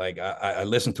did. Like I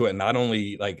listened to it. Not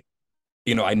only like,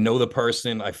 I know the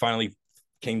person, I finally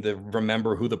came to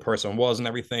remember who the person was and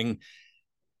everything.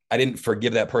 I didn't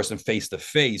forgive that person face to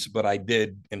face, but I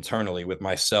did internally with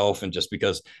myself. And just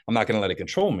because I'm not going to let it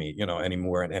control me,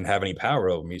 anymore and have any power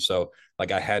over me. So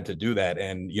like I had to do that.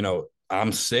 And,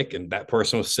 I'm sick and that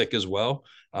person was sick as well.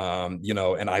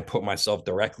 And I put myself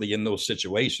directly in those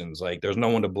situations. Like there's no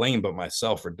one to blame but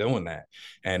myself for doing that.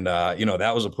 And,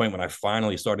 that was a point when I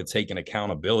finally started taking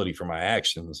accountability for my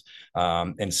actions,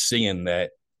 and seeing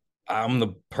that I'm the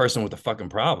person with the fucking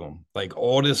problem. Like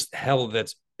all this hell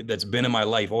that's been in my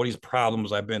life, all these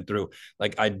problems I've been through,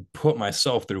 like I put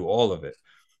myself through all of it,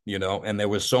 and there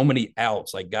was so many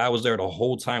outs. Like God was there the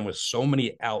whole time with so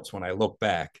many outs when I look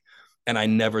back, and I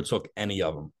never took any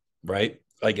of them, right?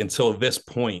 Like until this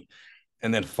point.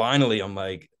 And then finally I'm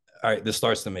like, all right, this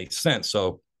starts to make sense.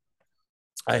 So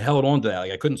I held on to that.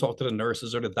 Like I couldn't talk to the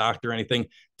nurses or the doctor or anything.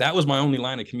 That was my only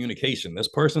line of communication. This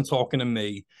person talking to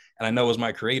me, and I know it was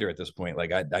my creator at this point.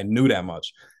 Like I knew that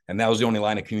much, and that was the only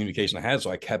line of communication I had. So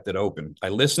I kept it open. I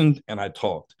listened and I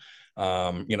talked.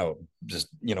 Just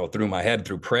through my head,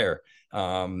 through prayer,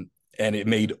 and it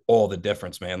made all the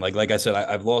difference, man. Like I said,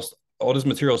 I've lost all this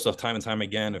material stuff time and time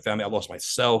again. And family, I lost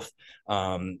myself.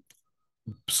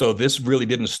 So this really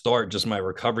didn't start just my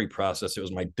recovery process. It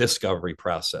was my discovery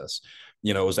process.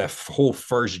 It was that whole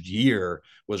first year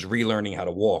was relearning how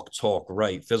to walk, talk,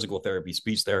 write, physical therapy,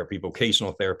 speech therapy,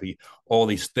 vocational therapy, all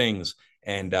these things.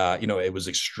 And, it was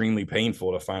extremely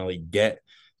painful to finally get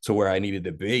to where I needed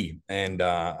to be. And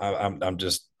I'm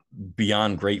just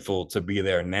beyond grateful to be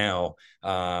there now.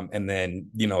 And then,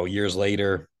 years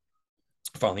later,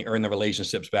 finally earned the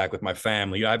relationships back with my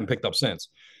family. I haven't picked up since.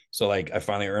 So like I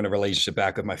finally earned a relationship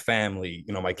back with my family.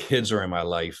 My kids are in my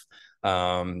life.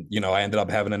 I ended up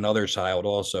having another child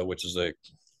also, which is a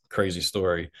crazy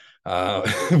story, uh,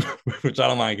 which I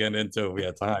don't mind getting into if we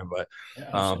have time.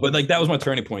 But like that was my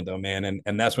turning point though, man.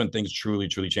 And that's when things truly,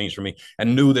 truly changed for me.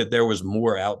 And knew that there was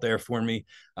more out there for me.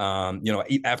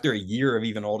 After a year of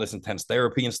even all this intense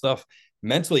therapy and stuff,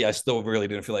 mentally, I still really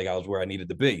didn't feel like I was where I needed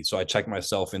to be. So I checked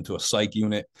myself into a psych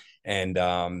unit, and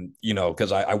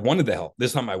because I wanted the help.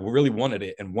 This time I really wanted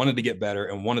it and wanted to get better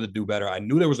and wanted to do better. I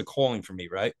knew there was a calling for me,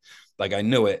 right? Like I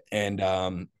knew it. And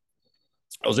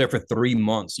I was there for 3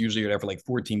 months. Usually you're there for like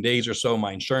 14 days or so.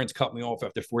 My insurance cut me off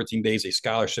after 14 days. They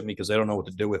scholarship me because they don't know what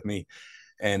to do with me.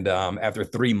 And after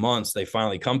 3 months, they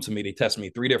finally come to me. They tested me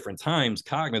 3 different times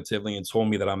cognitively and told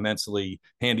me that I'm mentally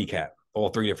handicapped all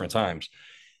 3 different times.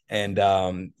 And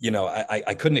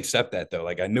I couldn't accept that though.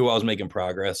 Like I knew I was making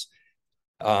progress.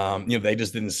 They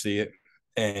just didn't see it.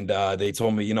 And they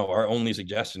told me, our only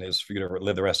suggestion is for you to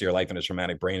live the rest of your life in a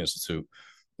traumatic brain institute.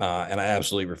 And I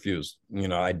absolutely refused.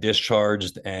 I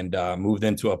discharged and moved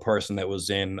into a person that was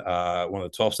in one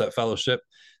of the 12-step fellowship,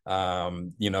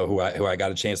 who I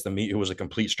got a chance to meet, who was a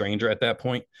complete stranger at that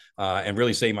point, and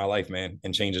really saved my life, man,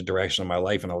 and changed the direction of my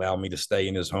life and allowed me to stay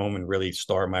in his home and really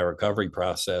start my recovery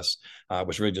process,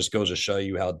 which really just goes to show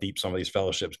you how deep some of these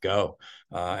fellowships go,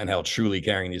 and how truly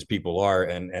caring these people are,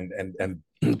 and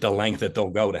the length that they'll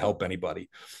go to help anybody,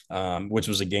 which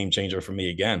was a game changer for me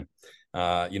again.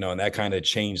 And that kind of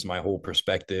changed my whole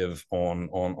perspective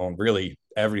on really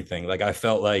everything. Like I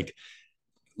felt like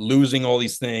losing all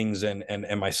these things and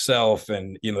myself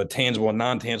and the tangible and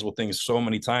non-tangible things so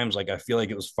many times. Like I feel like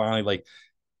it was finally like,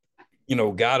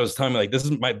 God was telling me like this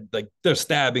is my, like there's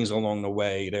stabbings along the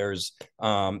way. There's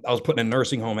I was put in a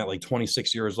nursing home at like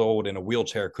 26 years old in a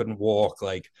wheelchair, couldn't walk,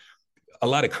 like a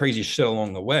lot of crazy shit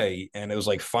along the way. And it was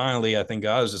like finally I think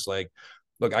God was just like,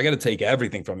 look, I got to take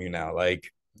everything from you now.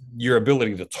 Like your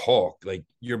ability to talk, like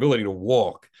your ability to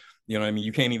walk, what I mean?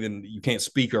 You can't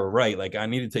speak or write. Like I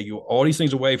need to take you all these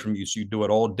things away from you so you do it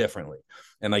all differently.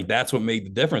 And like that's what made the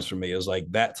difference for me, is like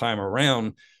that time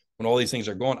around when all these things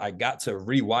are gone, I got to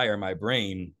rewire my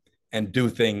brain and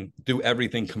do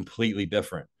everything completely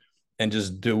different. and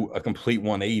just do a complete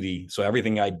 180. So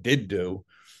everything I did do,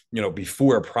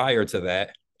 before or prior to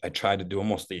that, I tried to do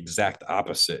almost the exact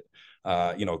opposite.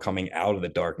 Coming out of the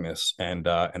darkness, and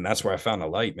that's where I found the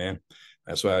light, man.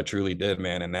 That's what I truly did,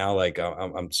 man. And now, like,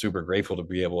 I'm super grateful to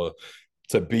be able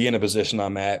to be in a position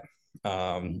I'm at.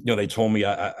 They told me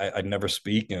I'd never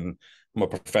speak, and I'm a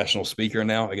professional speaker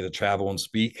now. I get to travel and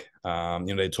speak.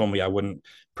 They told me I wouldn't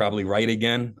probably write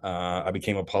again. I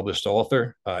became a published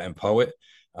author and poet,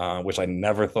 which I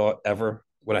never thought ever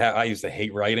would have. I used to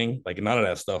hate writing, like none of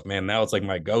that stuff, man. Now it's like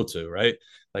my go-to, right?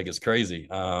 Like it's crazy.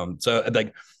 So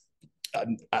like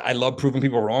I love proving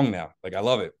people wrong now. Like I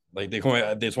love it. Like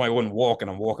that's why I wouldn't walk, and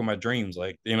I'm walking my dreams.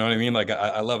 Like, you know what I mean? Like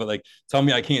I love it. Like tell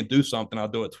me I can't do something, I'll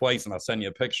do it twice, and I'll send you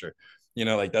a picture.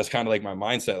 Like that's kind of like my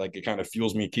mindset. Like it kind of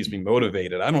fuels me, keeps me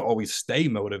motivated. I don't always stay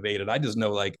motivated. I just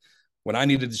know like when I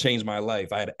needed to change my life,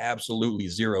 I had absolutely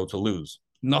zero to lose,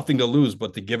 nothing to lose,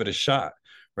 but to give it a shot.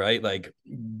 Right? Like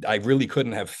I really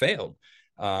couldn't have failed.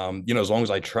 As long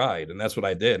as I tried, and that's what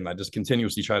I did, and I just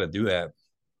continuously try to do that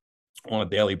on a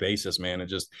daily basis, man, and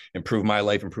just improve my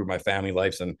life, improve my family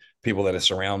lives, and people that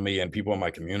surround me and people in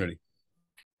my community.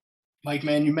 Mike,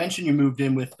 man, you mentioned you moved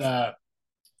in with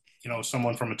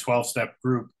someone from a 12-step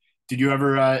group. Did you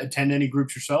ever attend any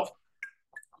groups yourself?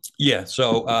 Yeah,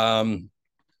 so I've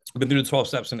been through the 12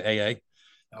 steps in AA,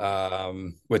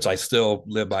 which I still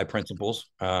live by principles,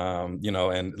 and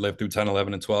live through 10,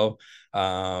 11, and 12.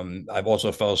 I've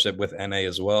also fellowship with NA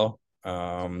as well.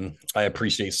 I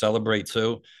appreciate Celebrate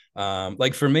too.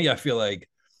 Like for me, I feel like,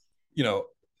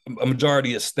 a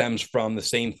majority it stems from the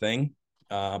same thing.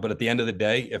 But at the end of the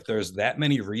day, if there's that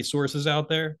many resources out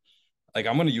there, like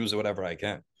I'm going to use it whatever I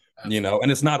can,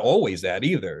 and it's not always that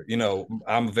either.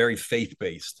 I'm very faith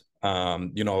based.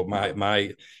 God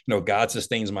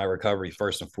sustains my recovery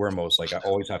first and foremost. Like I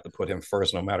always have to put him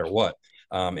first, no matter what,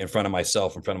 in front of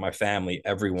myself, in front of my family,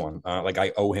 everyone. Like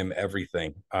I owe him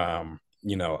everything.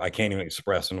 I can't even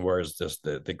express in words just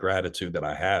the gratitude that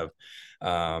I have.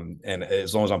 And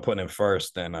as long as I'm putting him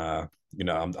first, then I'm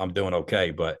doing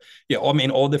okay. But yeah, I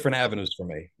mean, all different avenues for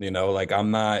me. Like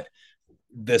I'm not.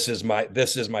 This is my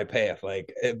path.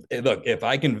 Like, look,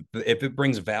 if it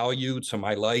brings value to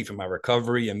my life and my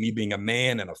recovery and me being a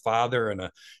man and a father and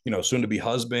a soon to be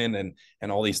husband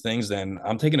and all these things, then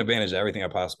I'm taking advantage of everything I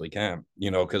possibly can.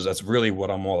 Because that's really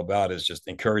what I'm all about, is just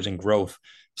encouraging growth,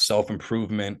 self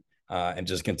improvement, and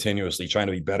just continuously trying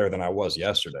to be better than I was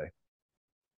yesterday.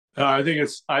 I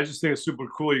just think it's super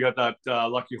cool. You got that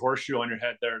lucky horseshoe on your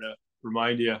head there to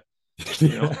remind you.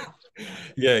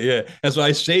 Yeah. And so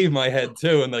I shave my head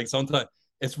too. And like sometimes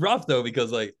it's rough though,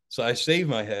 because so I shave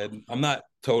my head. I'm not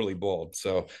totally bald.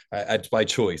 So it's by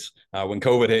choice. When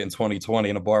COVID hit in 2020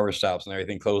 and the barber shops and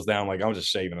everything closed down, like I'm just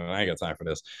shaving and I ain't got time for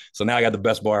this. So now I got the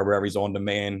best barber ever. He's on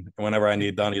demand. Whenever I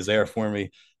need done, he's there for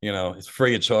me. It's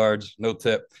free of charge, no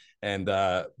tip. And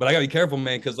but I gotta be careful,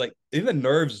 man, because like even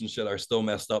nerves and shit are still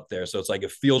messed up there. So it's like it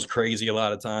feels crazy a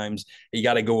lot of times. You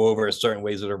got to go over a certain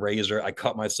ways with a razor. I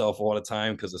cut myself all the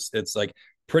time because it's like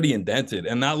pretty indented.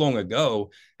 And not long ago,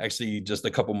 actually, just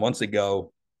a couple months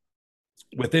ago,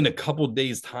 within a couple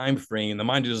days time frame, the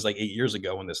mind you, was like 8 years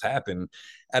ago when this happened.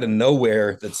 Out of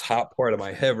nowhere, the top part of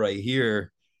my head right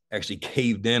here actually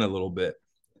caved in a little bit,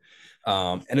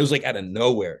 and it was like out of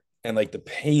nowhere. And like the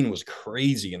pain was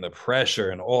crazy and the pressure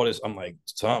and all this. I'm like,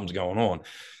 something's going on.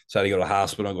 So I had to go to the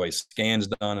hospital and go get scans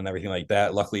done and everything like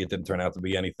that. Luckily, it didn't turn out to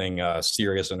be anything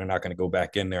serious, and they're not going to go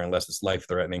back in there unless it's life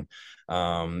threatening.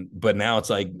 But now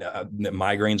it's like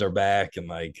migraines are back and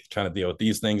like trying to deal with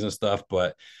these things and stuff.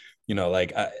 But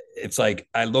it's like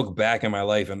I look back in my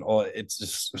life and it's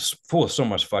just full of so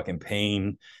much fucking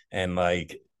pain and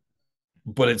like,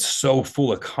 but it's so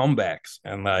full of comebacks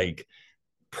and like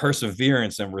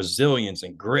perseverance and resilience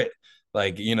and grit.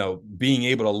 Like, being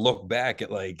able to look back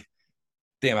at like,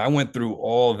 damn, I went through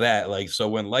all that. Like, so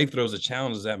when life throws the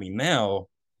challenges at me now,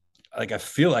 like I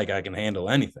feel like I can handle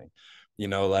anything.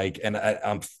 And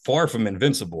I'm far from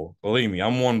invincible. Believe me,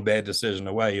 I'm one bad decision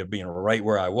away of being right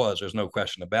where I was. There's no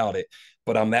question about it.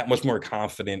 But I'm that much more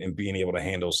confident in being able to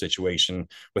handle a situation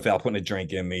without putting a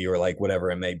drink in me or like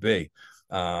whatever it may be.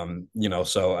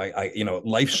 So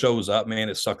life shows up, man.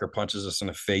 It sucker punches us in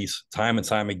the face time and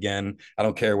time again. I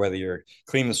don't care whether you're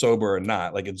clean and sober or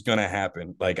not. Like it's gonna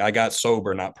happen. Like I got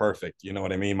sober, not perfect. You know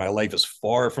what I mean? My life is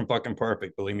far from fucking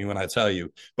perfect. Believe me when I tell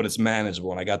you, but it's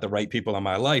manageable. And I got the right people in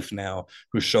my life now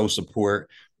who show support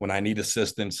when I need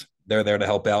assistance. They're there to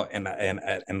help out,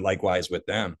 and likewise with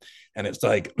them. And it's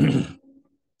like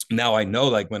now I know,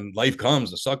 like, when life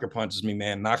comes, the sucker punches me,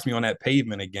 man, knocks me on that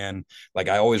pavement again. Like,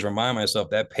 I always remind myself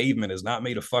that pavement is not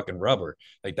made of fucking rubber.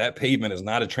 Like, that pavement is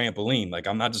not a trampoline. Like,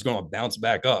 I'm not just going to bounce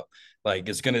back up. Like,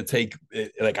 it's going to take,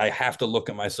 like, I have to look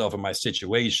at myself and my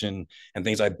situation and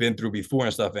things I've been through before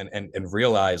and stuff, and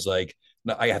realize, like,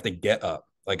 no, I have to get up.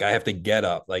 Like, I have to get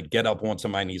up, like, get up onto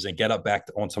my knees and get up back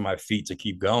onto my feet to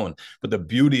keep going. But the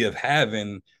beauty of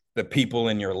having the people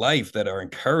in your life that are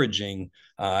encouraging,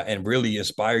 and really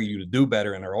inspire you to do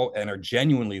better, and are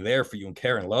genuinely there for you and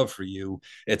care and love for you.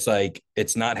 It's like,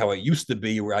 it's not how it used to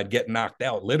be, where I'd get knocked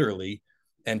out literally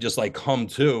and just like come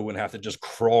to and have to just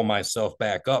crawl myself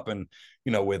back up, and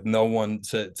with no one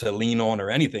to lean on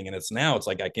or anything. And it's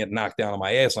like I get knocked down on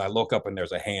my ass and I look up and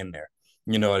there's a hand there.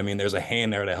 You know what I mean? There's a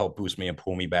hand there to help boost me and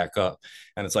pull me back up.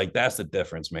 And it's like, that's the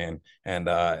difference, man. And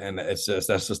that's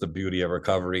just the beauty of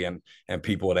recovery, and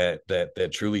people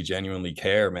that truly genuinely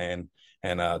care, man.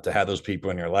 And to have those people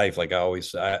in your life, like,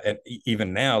 and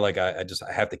even now, like, I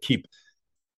have to keep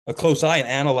a close eye and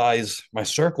analyze my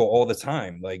circle all the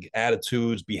time. Like,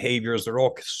 attitudes, behaviors, they're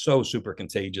all so super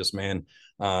contagious, man.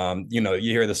 You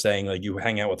hear the saying, like, you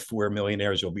hang out with 4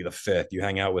 millionaires, you'll be the fifth. You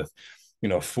hang out with,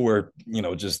 four,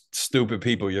 just stupid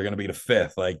people, you're going to be the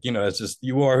fifth. Like, it's just,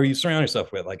 you are who you surround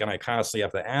yourself with. Like, and I constantly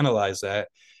have to analyze that,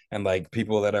 and like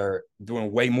people that are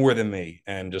doing way more than me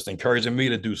and just encouraging me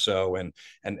to do so, and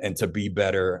to be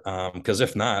better. Because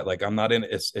if not, like, I'm not in,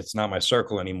 it's not my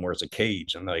circle anymore. It's a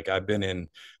cage. And like, I've been in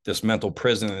this mental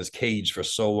prison, in this cage for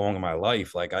so long in my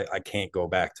life. Like, I can't go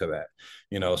back to that.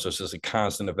 So it's just a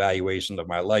constant evaluation of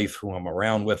my life, who I'm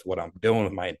around with, what I'm doing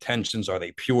with my intentions. Are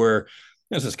they pure?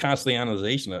 It's this constantly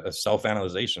analyzation, a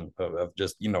self-analyzation of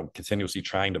just, continuously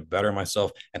trying to better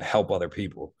myself and help other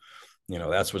people.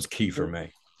 That's what's key for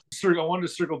me. I wanted to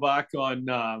circle back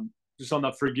on just on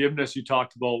that forgiveness you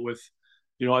talked about with,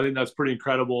 I think that's pretty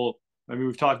incredible. I mean,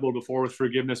 we've talked about it before with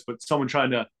forgiveness, but someone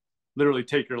trying to literally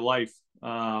take your life.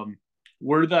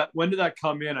 When did that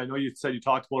come in? I know you said you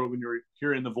talked about it when you were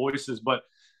hearing the voices, but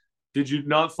did you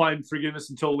not find forgiveness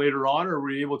until later on, or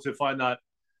were you able to find that,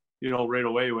 right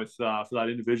away with for that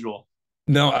individual?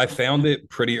 No, I found it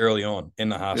pretty early on in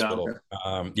the Yeah. hospital.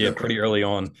 Okay. Pretty early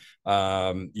on.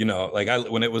 Like,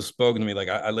 when it was spoken to me, like,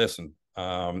 I listened,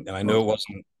 and I knew it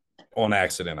wasn't on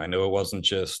accident. I knew it wasn't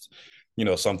just,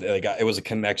 something like, it was a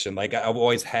connection. Like, I've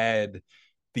always had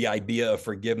the idea of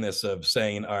forgiveness, of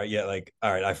saying, all right, yeah, like,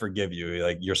 all right, I forgive you.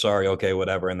 Like, you're sorry, okay,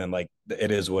 whatever. And then, like,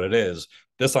 it is what it is.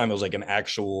 This time it was like an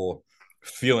actual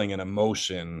feeling and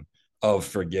emotion of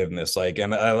forgiveness. Like,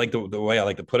 and I like the way I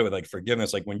like to put it with, like,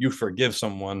 forgiveness. Like, when you forgive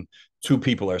someone, two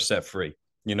people are set free.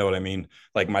 You know what I mean?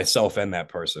 Like, myself and that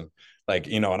person. Like,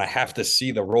 and I have to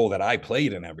see the role that I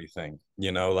played in everything.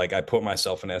 Like, I put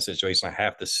myself in that situation. I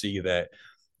have to see that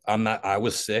I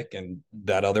was sick, and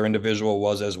that other individual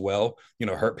was as well.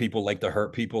 Hurt people like to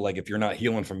hurt people. Like, if you're not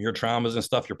healing from your traumas and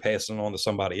stuff, you're passing on to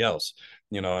somebody else.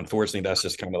 Unfortunately, that's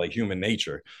just kind of like human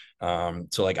nature.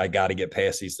 So, like, I got to get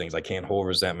past these things. I can't hold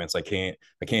resentments. I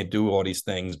can't do all these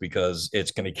things, because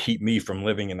it's going to keep me from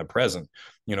living in the present.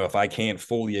 If I can't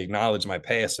fully acknowledge my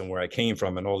past and where I came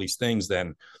from and all these things,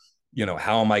 then,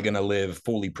 how am I going to live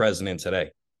fully present in today?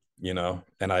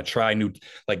 And I try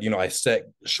I set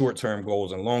short-term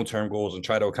goals and long-term goals and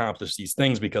try to accomplish these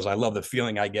things, because I love the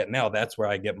feeling I get now. That's where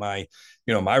I get my,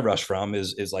 my rush from,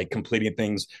 is like completing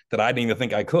things that I didn't even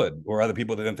think I could, or other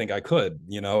people didn't think I could,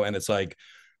 and it's like,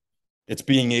 it's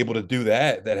being able to do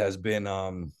that has been,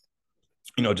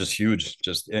 just huge,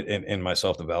 just in my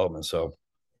self-development. So,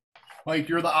 Like,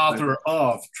 you're the author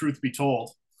of Truth Be Told.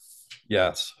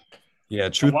 yes. Yeah.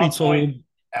 Truth be told.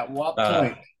 At what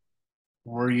point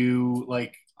were you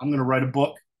like, I'm going to write a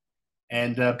book,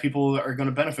 and people are going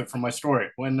to benefit from my story?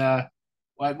 When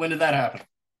did that happen?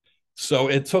 So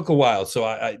it took a while.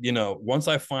 So once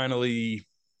I finally,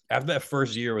 after that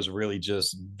first year, was really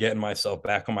just getting myself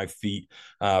back on my feet,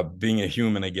 being a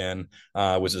human again,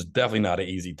 which is definitely not an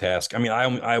easy task. I mean,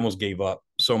 I almost gave up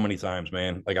so many times,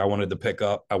 man. Like, I wanted to pick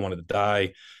up, I wanted to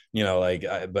die,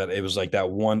 but it was like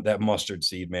that mustard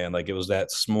seed, man. Like, it was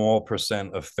that small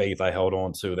percent of faith I held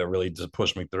on to that really just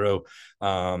pushed me through.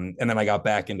 And then I got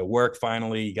back into work,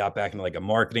 finally got back into like a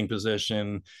marketing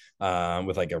position,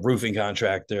 with like a roofing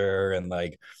contractor, and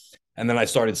then I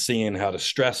started seeing how the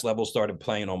stress level started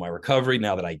playing on my recovery,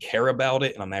 now that I care about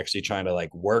it and I'm actually trying to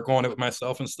like work on it with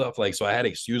myself and stuff. Like, so I had to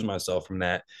excuse myself from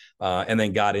that, and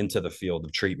then got into the field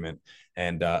of treatment.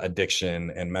 and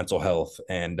addiction and mental health.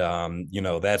 And,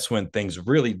 that's when things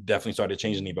really definitely started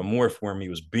changing even more for me,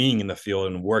 was being in the field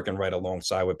and working right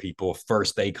alongside with people.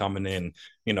 First day coming in,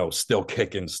 still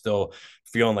kicking, still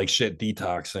feeling like shit,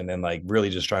 detoxing, and like really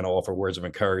just trying to offer words of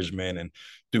encouragement and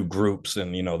do groups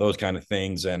and, those kind of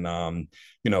things. And,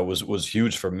 was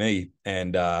huge for me.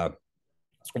 And,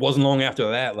 it wasn't long after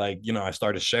that, like, I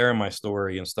started sharing my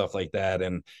story and stuff like that.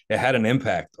 And it had an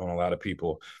impact on a lot of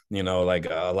people, like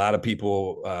a lot of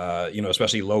people,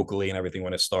 especially locally and everything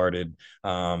when it started,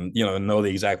 know the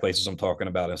exact places I'm talking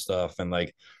about and stuff. And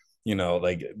like,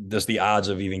 like just the odds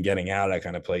of even getting out of that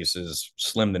kind of place is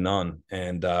slim to none.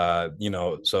 And,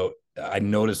 so I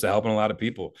noticed it helping a lot of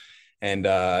people. And,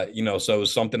 so it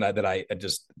was something that I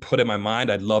just put in my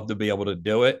mind. I'd love to be able to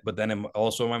do it. But then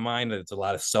also in my mind, it's a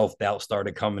lot of self-doubt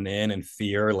started coming in and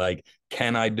fear, like,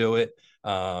 can I do it?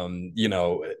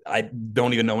 I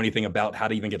don't even know anything about how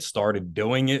to even get started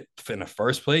doing it in the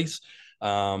first place.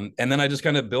 And then I just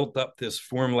kind of built up this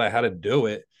formula how to do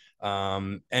it,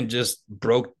 and just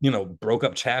broke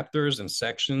up chapters and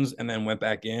sections, and then went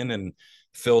back in and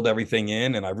filled everything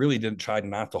in. And I really didn't try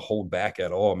not to hold back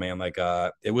at all, man. Like,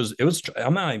 it was,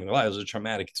 I'm not even gonna lie, it was a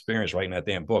traumatic experience writing that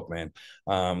damn book, man.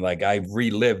 Like, I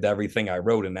relived everything I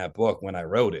wrote in that book when I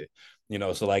wrote it.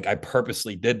 So like I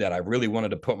purposely did that. I really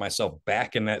wanted to put myself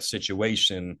back in that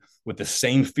situation with the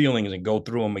same feelings and go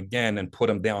through them again and put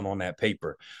them down on that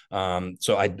paper.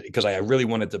 Because I really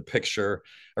wanted to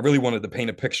paint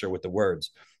a picture with the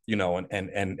words,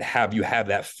 and have you have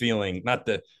that feeling,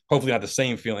 hopefully not the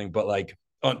same feeling, but like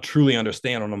truly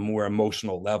understand on a more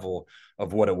emotional level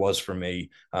of what it was for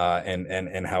me,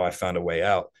 and how I found a way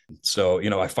out. So,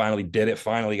 I finally did it,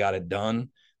 finally got it done.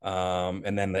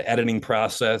 And then the editing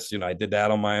process, I did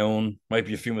that on my own. Might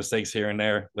be a few mistakes here and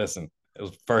there. Listen, it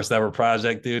was first ever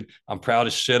project, dude. I'm proud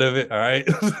as shit of it. All right.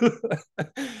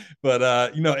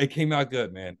 But, it came out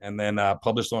good, man. And then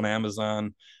published on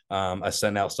Amazon. I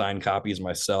send out signed copies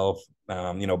myself,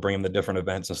 bring them to different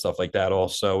events and stuff like that.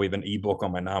 Also, we have an ebook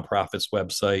on my nonprofit's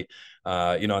website.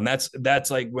 And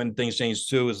that's like when things changed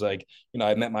too, is like,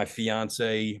 I met my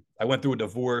fiance. I went through a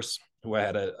divorce, who I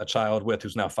had a child with,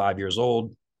 who's now 5 years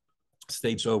old,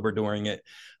 stayed sober during it.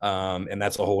 And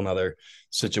that's a whole nother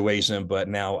situation. But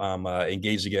now I'm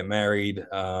engaged to get married.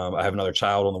 I have another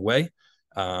child on the way,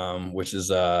 which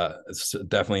is it's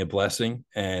definitely a blessing.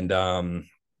 And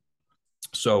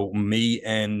so me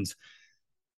and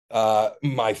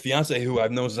my fiance, who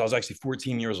I've known since I was actually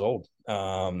 14 years old,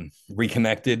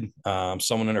 reconnected.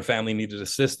 Someone in her family needed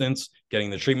assistance getting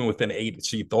the treatment within 8.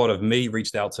 She thought of me,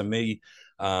 reached out to me.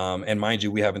 And mind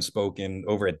you, we haven't spoken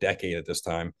over a decade at this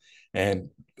time. And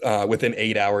within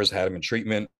 8 hours, had him in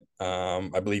treatment.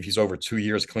 I believe he's over 2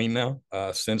 years clean now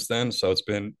since then. So it's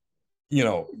been,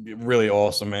 really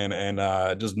awesome, man.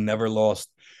 And just never lost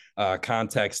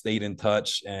contact, stayed in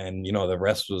touch. And, the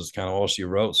rest was kind of all she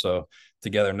wrote. So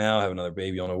together now, have another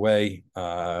baby on the way.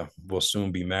 We'll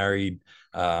soon be married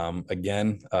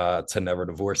again, to never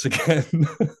divorce again.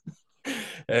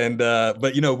 And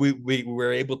but we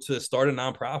were able to start a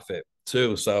nonprofit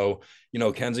too. So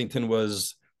Kensington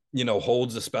was,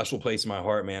 holds a special place in my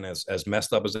heart, man. As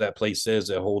messed up as that place is,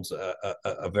 it holds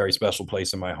a very special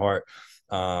place in my heart.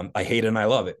 I hate it and I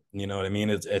love it. You know what I mean?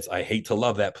 It's I hate to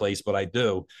love that place, but I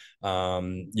do.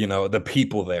 The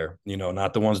people there,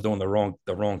 not the ones doing the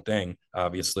wrong thing,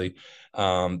 obviously.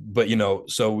 But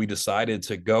so we decided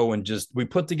to go and we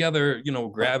put together,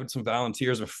 grabbed some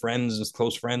volunteers of friends and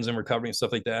close friends in recovery and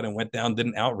stuff like that, and went down, did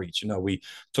an outreach. We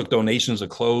took donations of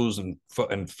clothes and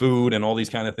food and all these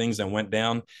kind of things, and went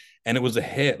down, and it was a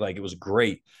hit. Like, it was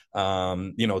great.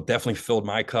 Definitely filled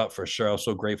my cup for sure. I was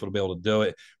so grateful to be able to do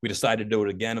it. We decided to do it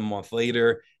again a month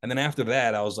later. And then after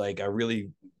that, I was like, I really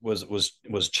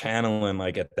was channeling,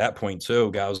 like, at that point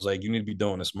too, guy was like, you need to be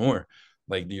doing this more.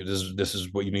 Like, this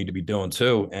is what you need to be doing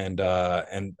too. And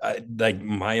I, like,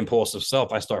 my impulsive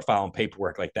self, I start filing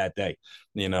paperwork like that day,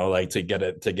 like to get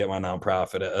my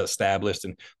nonprofit established.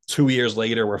 And 2 years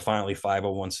later, we're finally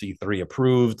 501c3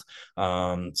 approved.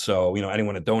 So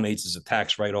anyone that donates is a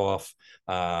tax write-off.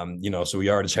 So we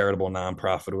are a charitable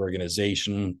nonprofit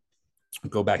organization.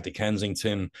 Go back to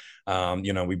Kensington.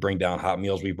 We bring down hot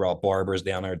meals. We brought barbers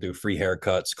down there to do free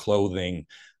haircuts, clothing,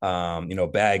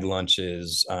 bag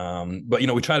lunches. But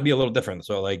we try to be a little different.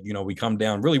 So, like, we come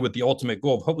down really with the ultimate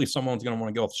goal of hopefully someone's going to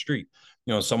want to get off the street.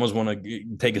 someone's want to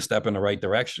take a step in the right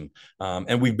direction.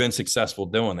 And we've been successful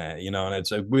doing that, and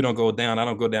it's we don't go down. I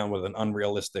don't go down with an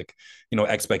unrealistic,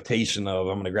 expectation of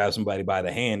I'm going to grab somebody by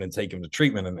the hand and take them to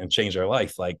treatment and change their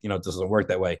life. Like, it doesn't work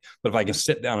that way. But if I can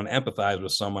sit down and empathize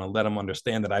with someone and let them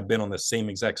understand that I've been on the same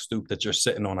exact stoop that you're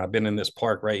sitting on, I've been in this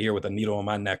park right here with a needle in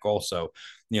my neck also,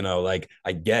 like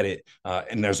I get it.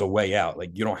 And there's a way out.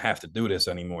 Like, you don't have to do this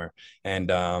anymore.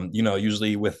 And,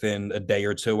 usually within a day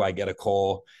or two, I get a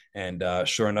call, and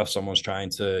sure enough, someone's trying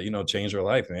to, change their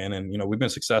life, man. And, we've been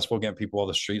successful getting people off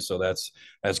the street. So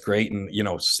that's great. And,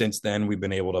 since then we've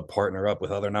been able to partner up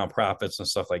with other nonprofits and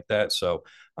stuff like that. So,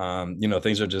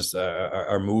 things are just,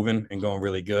 are moving and going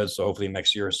really good. So hopefully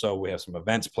next year or so, we have some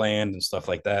events planned and stuff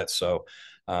like that. So,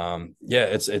 yeah,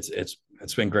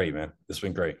 it's been great, man. It's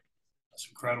been great. That's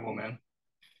incredible, man.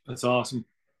 That's awesome.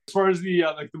 As far as the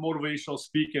like the motivational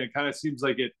speaking, it kind of seems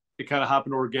like it kind of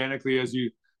happened organically as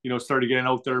you started getting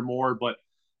out there more. But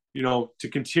to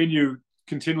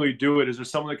continually do it, is there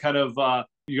someone that kind of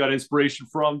you got inspiration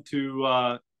from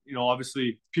to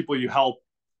obviously people you help?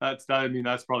 That's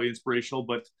probably inspirational.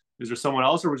 But is there someone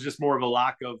else, or was it just more of a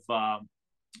lack of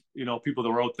people that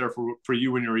were out there for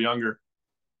you when you were younger?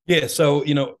 Yeah. So,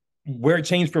 where it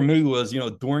changed for me was,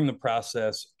 during the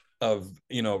process of,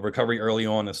 recovery early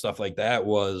on and stuff like that,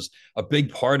 was a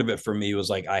big part of it for me was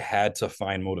like, I had to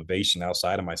find motivation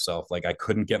outside of myself. Like, I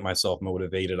couldn't get myself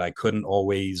motivated. I couldn't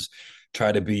always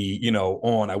try to be,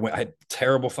 on. I had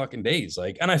terrible fucking days.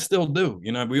 Like, and I still do,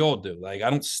 we all do. Like,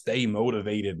 I don't stay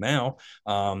motivated now.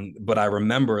 But I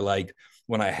remember like,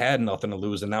 when I had nothing to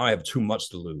lose and now I have too much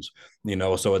to lose,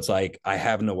 so it's like, I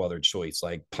have no other choice.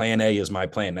 Like, plan A is my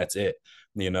plan. That's it.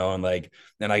 And like,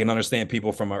 and I can understand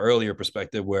people from an earlier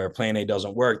perspective where plan A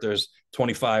doesn't work. There's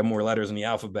 25 more letters in the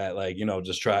alphabet. Like,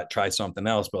 just try something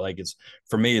else. But like,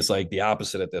 for me, it's like the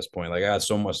opposite at this point. Like, I got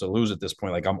so much to lose at this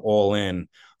point. Like, I'm all in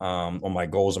on my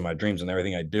goals and my dreams and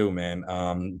everything I do, man.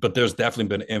 But there's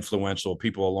definitely been influential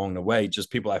people along the way,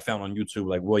 just people I found on YouTube,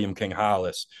 like William King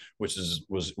Hollis, which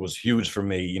was huge for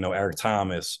me. Eric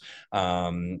Thomas,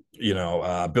 Billy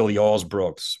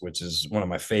Allsbrooks, which is one of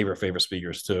my favorite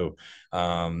speakers too.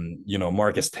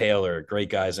 Marcus Taylor, great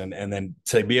guys. And then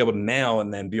to be able to now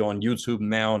and then be on YouTube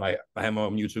now, and I have my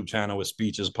own YouTube channel with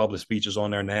public speeches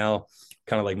on there now,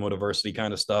 kind of like Motiversity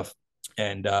kind of stuff.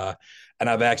 And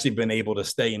I've actually been able to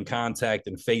stay in contact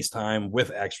and FaceTime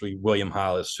with actually William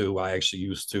Hollis, who I actually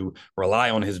used to rely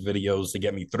on his videos to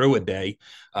get me through a day,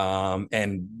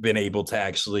 and been able to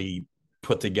actually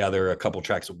put together a couple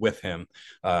tracks with him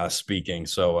speaking.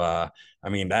 So,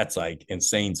 that's like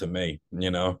insane to me.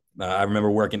 I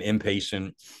remember working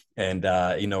inpatient and,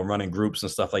 running groups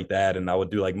and stuff like that. And I would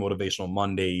do like motivational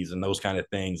Mondays and those kind of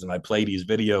things. And I play these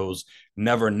videos,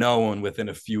 never knowing within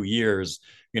a few years,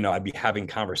 I'd be having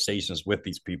conversations with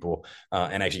these people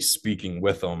and actually speaking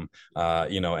with them,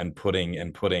 and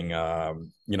putting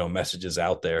messages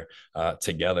out there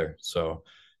together. So,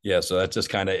 yeah, so that just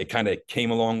kind of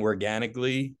came along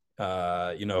organically,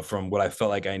 from what I felt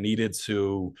like I needed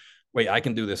to, wait, I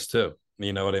can do this too.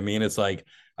 You know what I mean? It's like,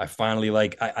 I finally,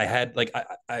 like, I had, like,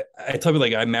 I tell you,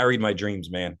 like, I married my dreams,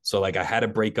 man. So like, I had to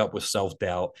break up with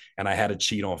self-doubt and I had to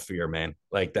cheat on fear, man.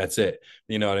 Like, that's it.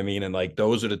 You know what I mean? And like,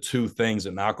 those are the two things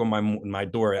that knock on my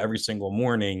door every single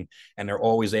morning. And they're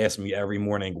always asking me every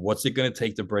morning, what's it going to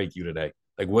take to break you today?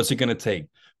 Like, what's it going to take?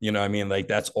 You know what I mean? Like,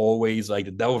 that's always like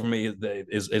the devil for me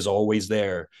is always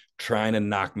there trying to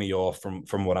knock me off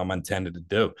from what I'm intended to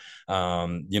do.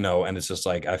 And it's just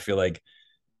like, I feel like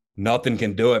nothing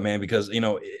can do it, man, because,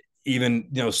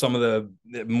 even, some of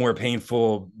the more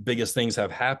painful, biggest things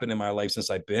have happened in my life since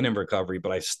I've been in recovery,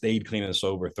 but I stayed clean and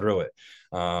sober through it.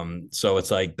 So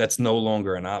it's like, that's no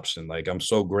longer an option. Like, I'm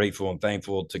so grateful and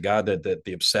thankful to God that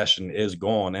the obsession is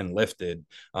gone and lifted,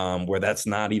 where that's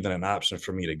not even an option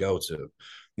for me to go to.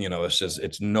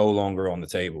 It's no longer on the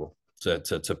table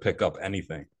to pick up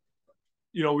anything.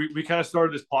 We kind of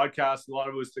started this podcast. A lot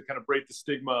of it was to kind of break the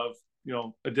stigma of,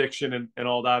 addiction and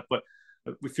all that. But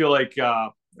we feel like,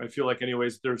 I feel like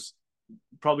anyways, there's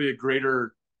probably a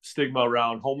greater stigma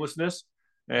around homelessness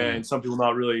and some people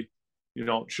not really,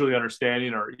 truly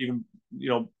understanding, or even,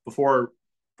 before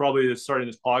probably starting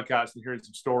this podcast and hearing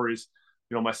some stories,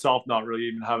 myself not really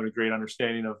even having a great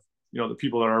understanding of, the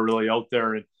people that are really out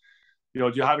there. And,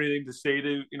 do you have anything to say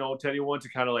to, to anyone to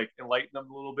kind of like enlighten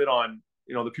them a little bit on,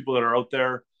 the people that are out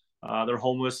there, they're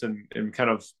homeless and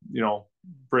kind of,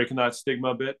 breaking that stigma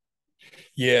a bit?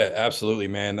 Yeah, absolutely,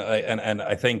 man. And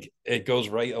I think it goes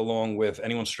right along with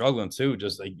anyone struggling too.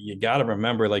 Just like you got to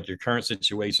remember, like your current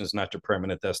situation is not your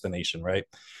permanent destination, right?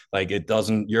 Like it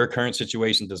doesn't. Your current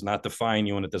situation does not define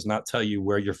you, and it does not tell you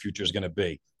where your future is going to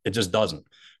be. It just doesn't.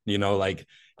 Like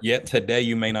yet today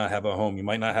you may not have a home, you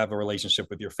might not have a relationship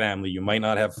with your family, you might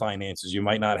not have finances, you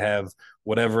might not have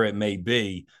whatever it may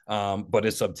be, but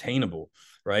it's obtainable,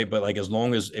 right? But like as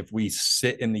long as if we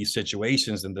sit in these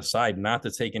situations and decide not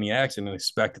to take any action and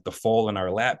expect it to fall in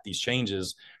our lap, these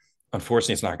changes,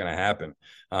 unfortunately, it's not going to happen.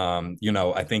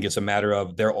 I think it's a matter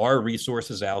of there are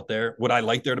resources out there. Would I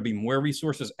like there to be more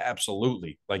resources?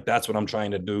 Absolutely. Like that's what I'm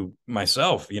trying to do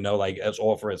myself. Like as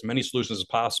offer as many solutions as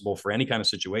possible for any kind of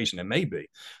situation it may be,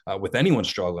 with anyone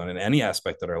struggling in any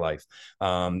aspect of their life.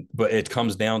 But it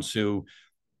comes down to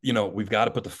we've got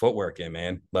to put the footwork in,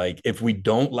 man. Like, if we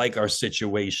don't like our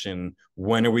situation,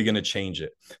 when are we going to change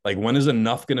it? Like, when is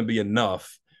enough going to be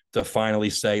enough to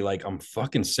finally say, like, I'm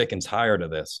fucking sick and tired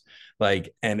of this?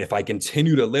 Like, and if I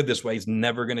continue to live this way, it's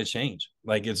never going to change.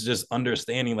 Like, it's just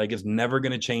understanding, like, it's never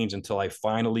going to change until I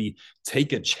finally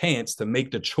take a chance to make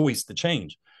the choice to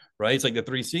change, right? It's like the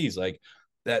three C's. Like,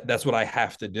 that's what I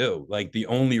have to do. Like the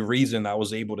only reason I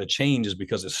was able to change is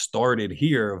because it started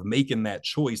here of making that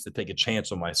choice to take a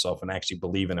chance on myself and actually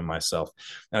believing in myself.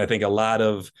 And I think a lot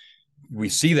of we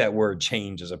see that word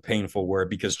change as a painful word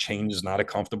because change is not a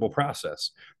comfortable process.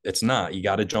 It's not. You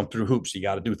got to jump through hoops. You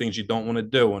got to do things you don't want to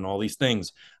do and all these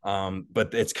things.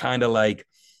 But it's kind of like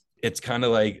those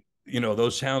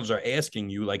challenges are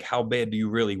asking you like, how bad do you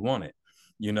really want it?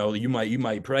 You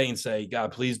might pray and say,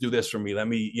 God, please do this for me. Let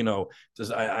me,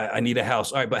 just I need a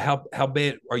house. All right, but how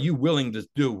bad are you willing to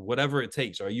do whatever it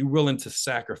takes? Are you willing to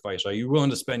sacrifice? Are you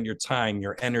willing to spend your time,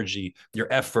 your energy, your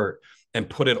effort, and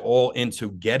put it all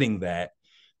into getting that?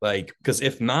 Like, because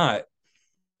if not,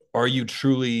 are you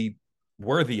truly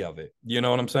worthy of it? You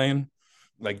know what I'm saying?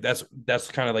 Like that's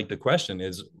kind of like the question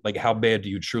is like, how bad do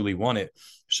you truly want it?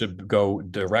 Should go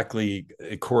directly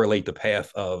correlate the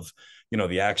path of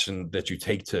the action that you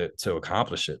take to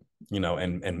accomplish it,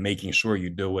 and making sure you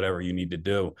do whatever you need to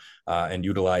do, and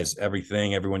utilize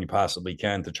everyone you possibly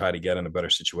can to try to get in a better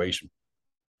situation,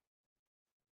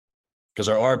 because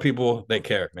there are people that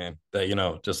care, man,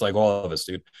 that just like all of us,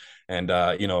 dude. And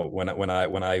when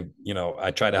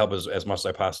I try to help as much as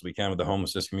I possibly can with the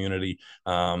homelessness community.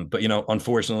 But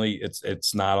unfortunately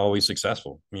it's not always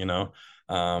successful.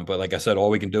 But like I said, all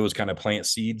we can do is kind of plant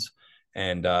seeds,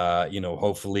 and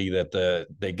hopefully that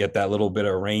they get that little bit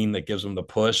of rain that gives them the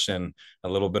push and a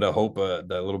little bit of hope, the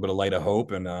little bit of light of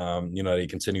hope, and they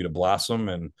continue to blossom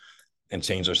and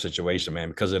change their situation, man,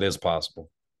 because it is possible.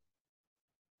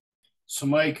 So,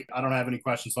 Mike, I don't have any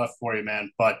questions left for you, man.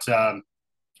 But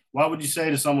what would you say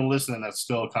to someone listening that's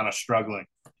still kind of struggling?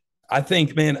 I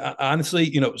think, man,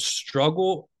 honestly,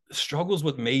 struggle's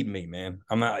what made me, man.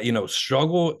 I'm not,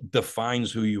 struggle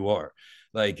defines who you are.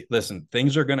 Like, listen,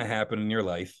 things are going to happen in your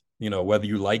life, whether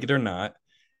you like it or not.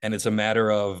 And it's a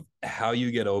matter of how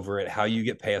you get over it, how you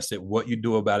get past it, what you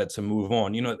do about it to move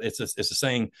on. It's a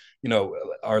saying,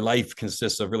 our life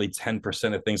consists of really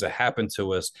 10% of things that happen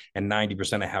to us and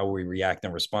 90% of how we react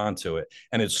and respond to it.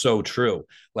 And it's so true.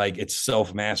 Like, it's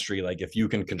self mastery. Like, if you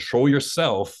can control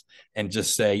yourself and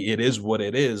just say it is what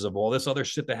it is of all this other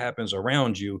shit that happens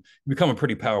around you, you become a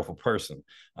pretty powerful person.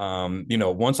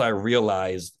 Once I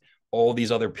realized all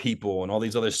these other people and all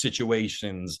these other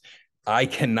situations, I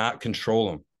cannot control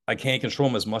them. I can't control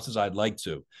them as much as I'd like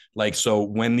to. Like, so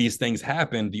when these things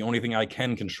happen, the only thing I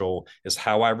can control is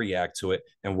how I react to it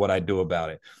and what I do about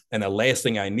it. And the last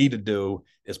thing I need to do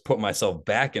is put myself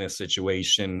back in a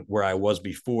situation where I was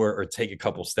before, or take a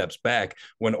couple steps back,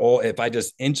 when if I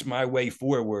just inch my way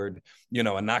forward,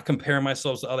 and not compare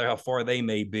myself to other, how far they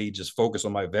may be, just focus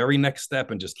on my very next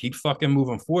step and just keep fucking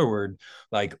moving forward.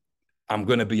 Like, I'm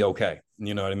going to be okay.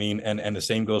 You know what I mean? And the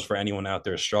same goes for anyone out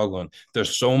there struggling.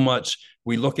 There's so much.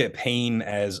 We look at pain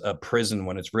as a prison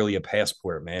when it's really a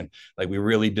passport, man. Like, we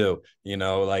really do.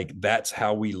 Like, that's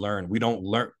how we learn. We don't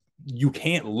learn. You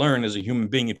can't learn as a human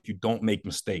being if you don't make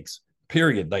mistakes.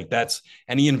 Period. Like, that's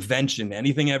any invention,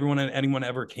 anything anyone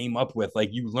ever came up with.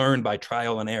 Like, you learn by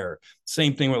trial and error.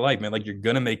 Same thing with life, man. Like, you're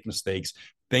gonna make mistakes.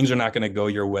 Things are not going to go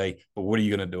your way, but what are you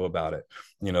going to do about it?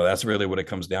 That's really what it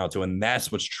comes down to. And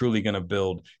that's what's truly going to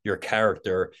build your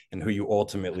character, and who you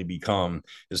ultimately become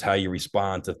is how you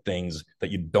respond to things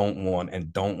that you don't want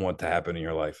to happen in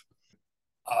your life.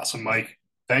 Awesome, Mike.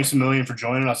 Thanks a million for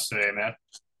joining us today, man.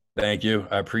 Thank you.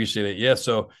 I appreciate it. Yeah.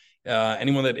 So,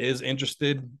 anyone that is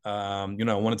interested,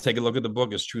 want to take a look at the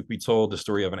book, it's Truth Be Told, the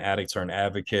story of an addict turned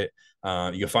advocate.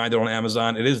 You can find it on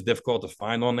Amazon. It is difficult to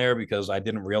find on there because I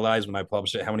didn't realize when I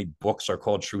published it how many books are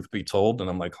called Truth Be Told. And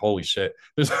I'm like, holy shit,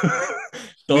 there's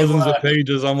dozens of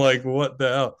pages. I'm like, what the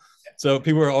hell? So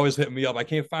people are always hitting me up. I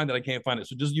can't find it. I can't find it.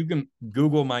 So just you can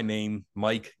Google my name,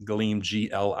 Mike Gleam,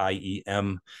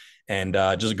 Gliem, and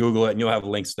just Google it and you'll have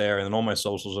links there. And then all my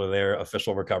socials are there.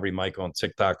 Official Recovery Mike on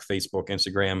TikTok, Facebook,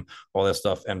 Instagram, all that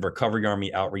stuff. And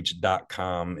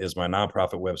recoveryarmyoutreach.com is my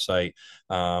nonprofit website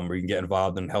where you can get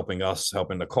involved in helping us,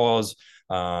 helping the cause,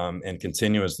 and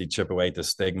continuously chip away at the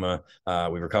stigma.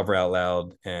 We recover out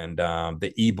loud. And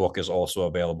the ebook is also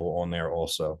available on there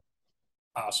also.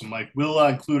 Awesome, Mike. We'll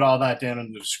include all that down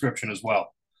in the description as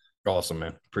well. Awesome,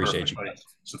 man. Appreciate you.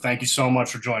 So thank you so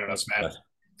much for joining us, man.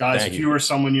 Guys, if you or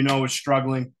someone you know is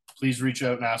struggling, please reach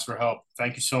out and ask for help.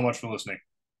 Thank you so much for listening.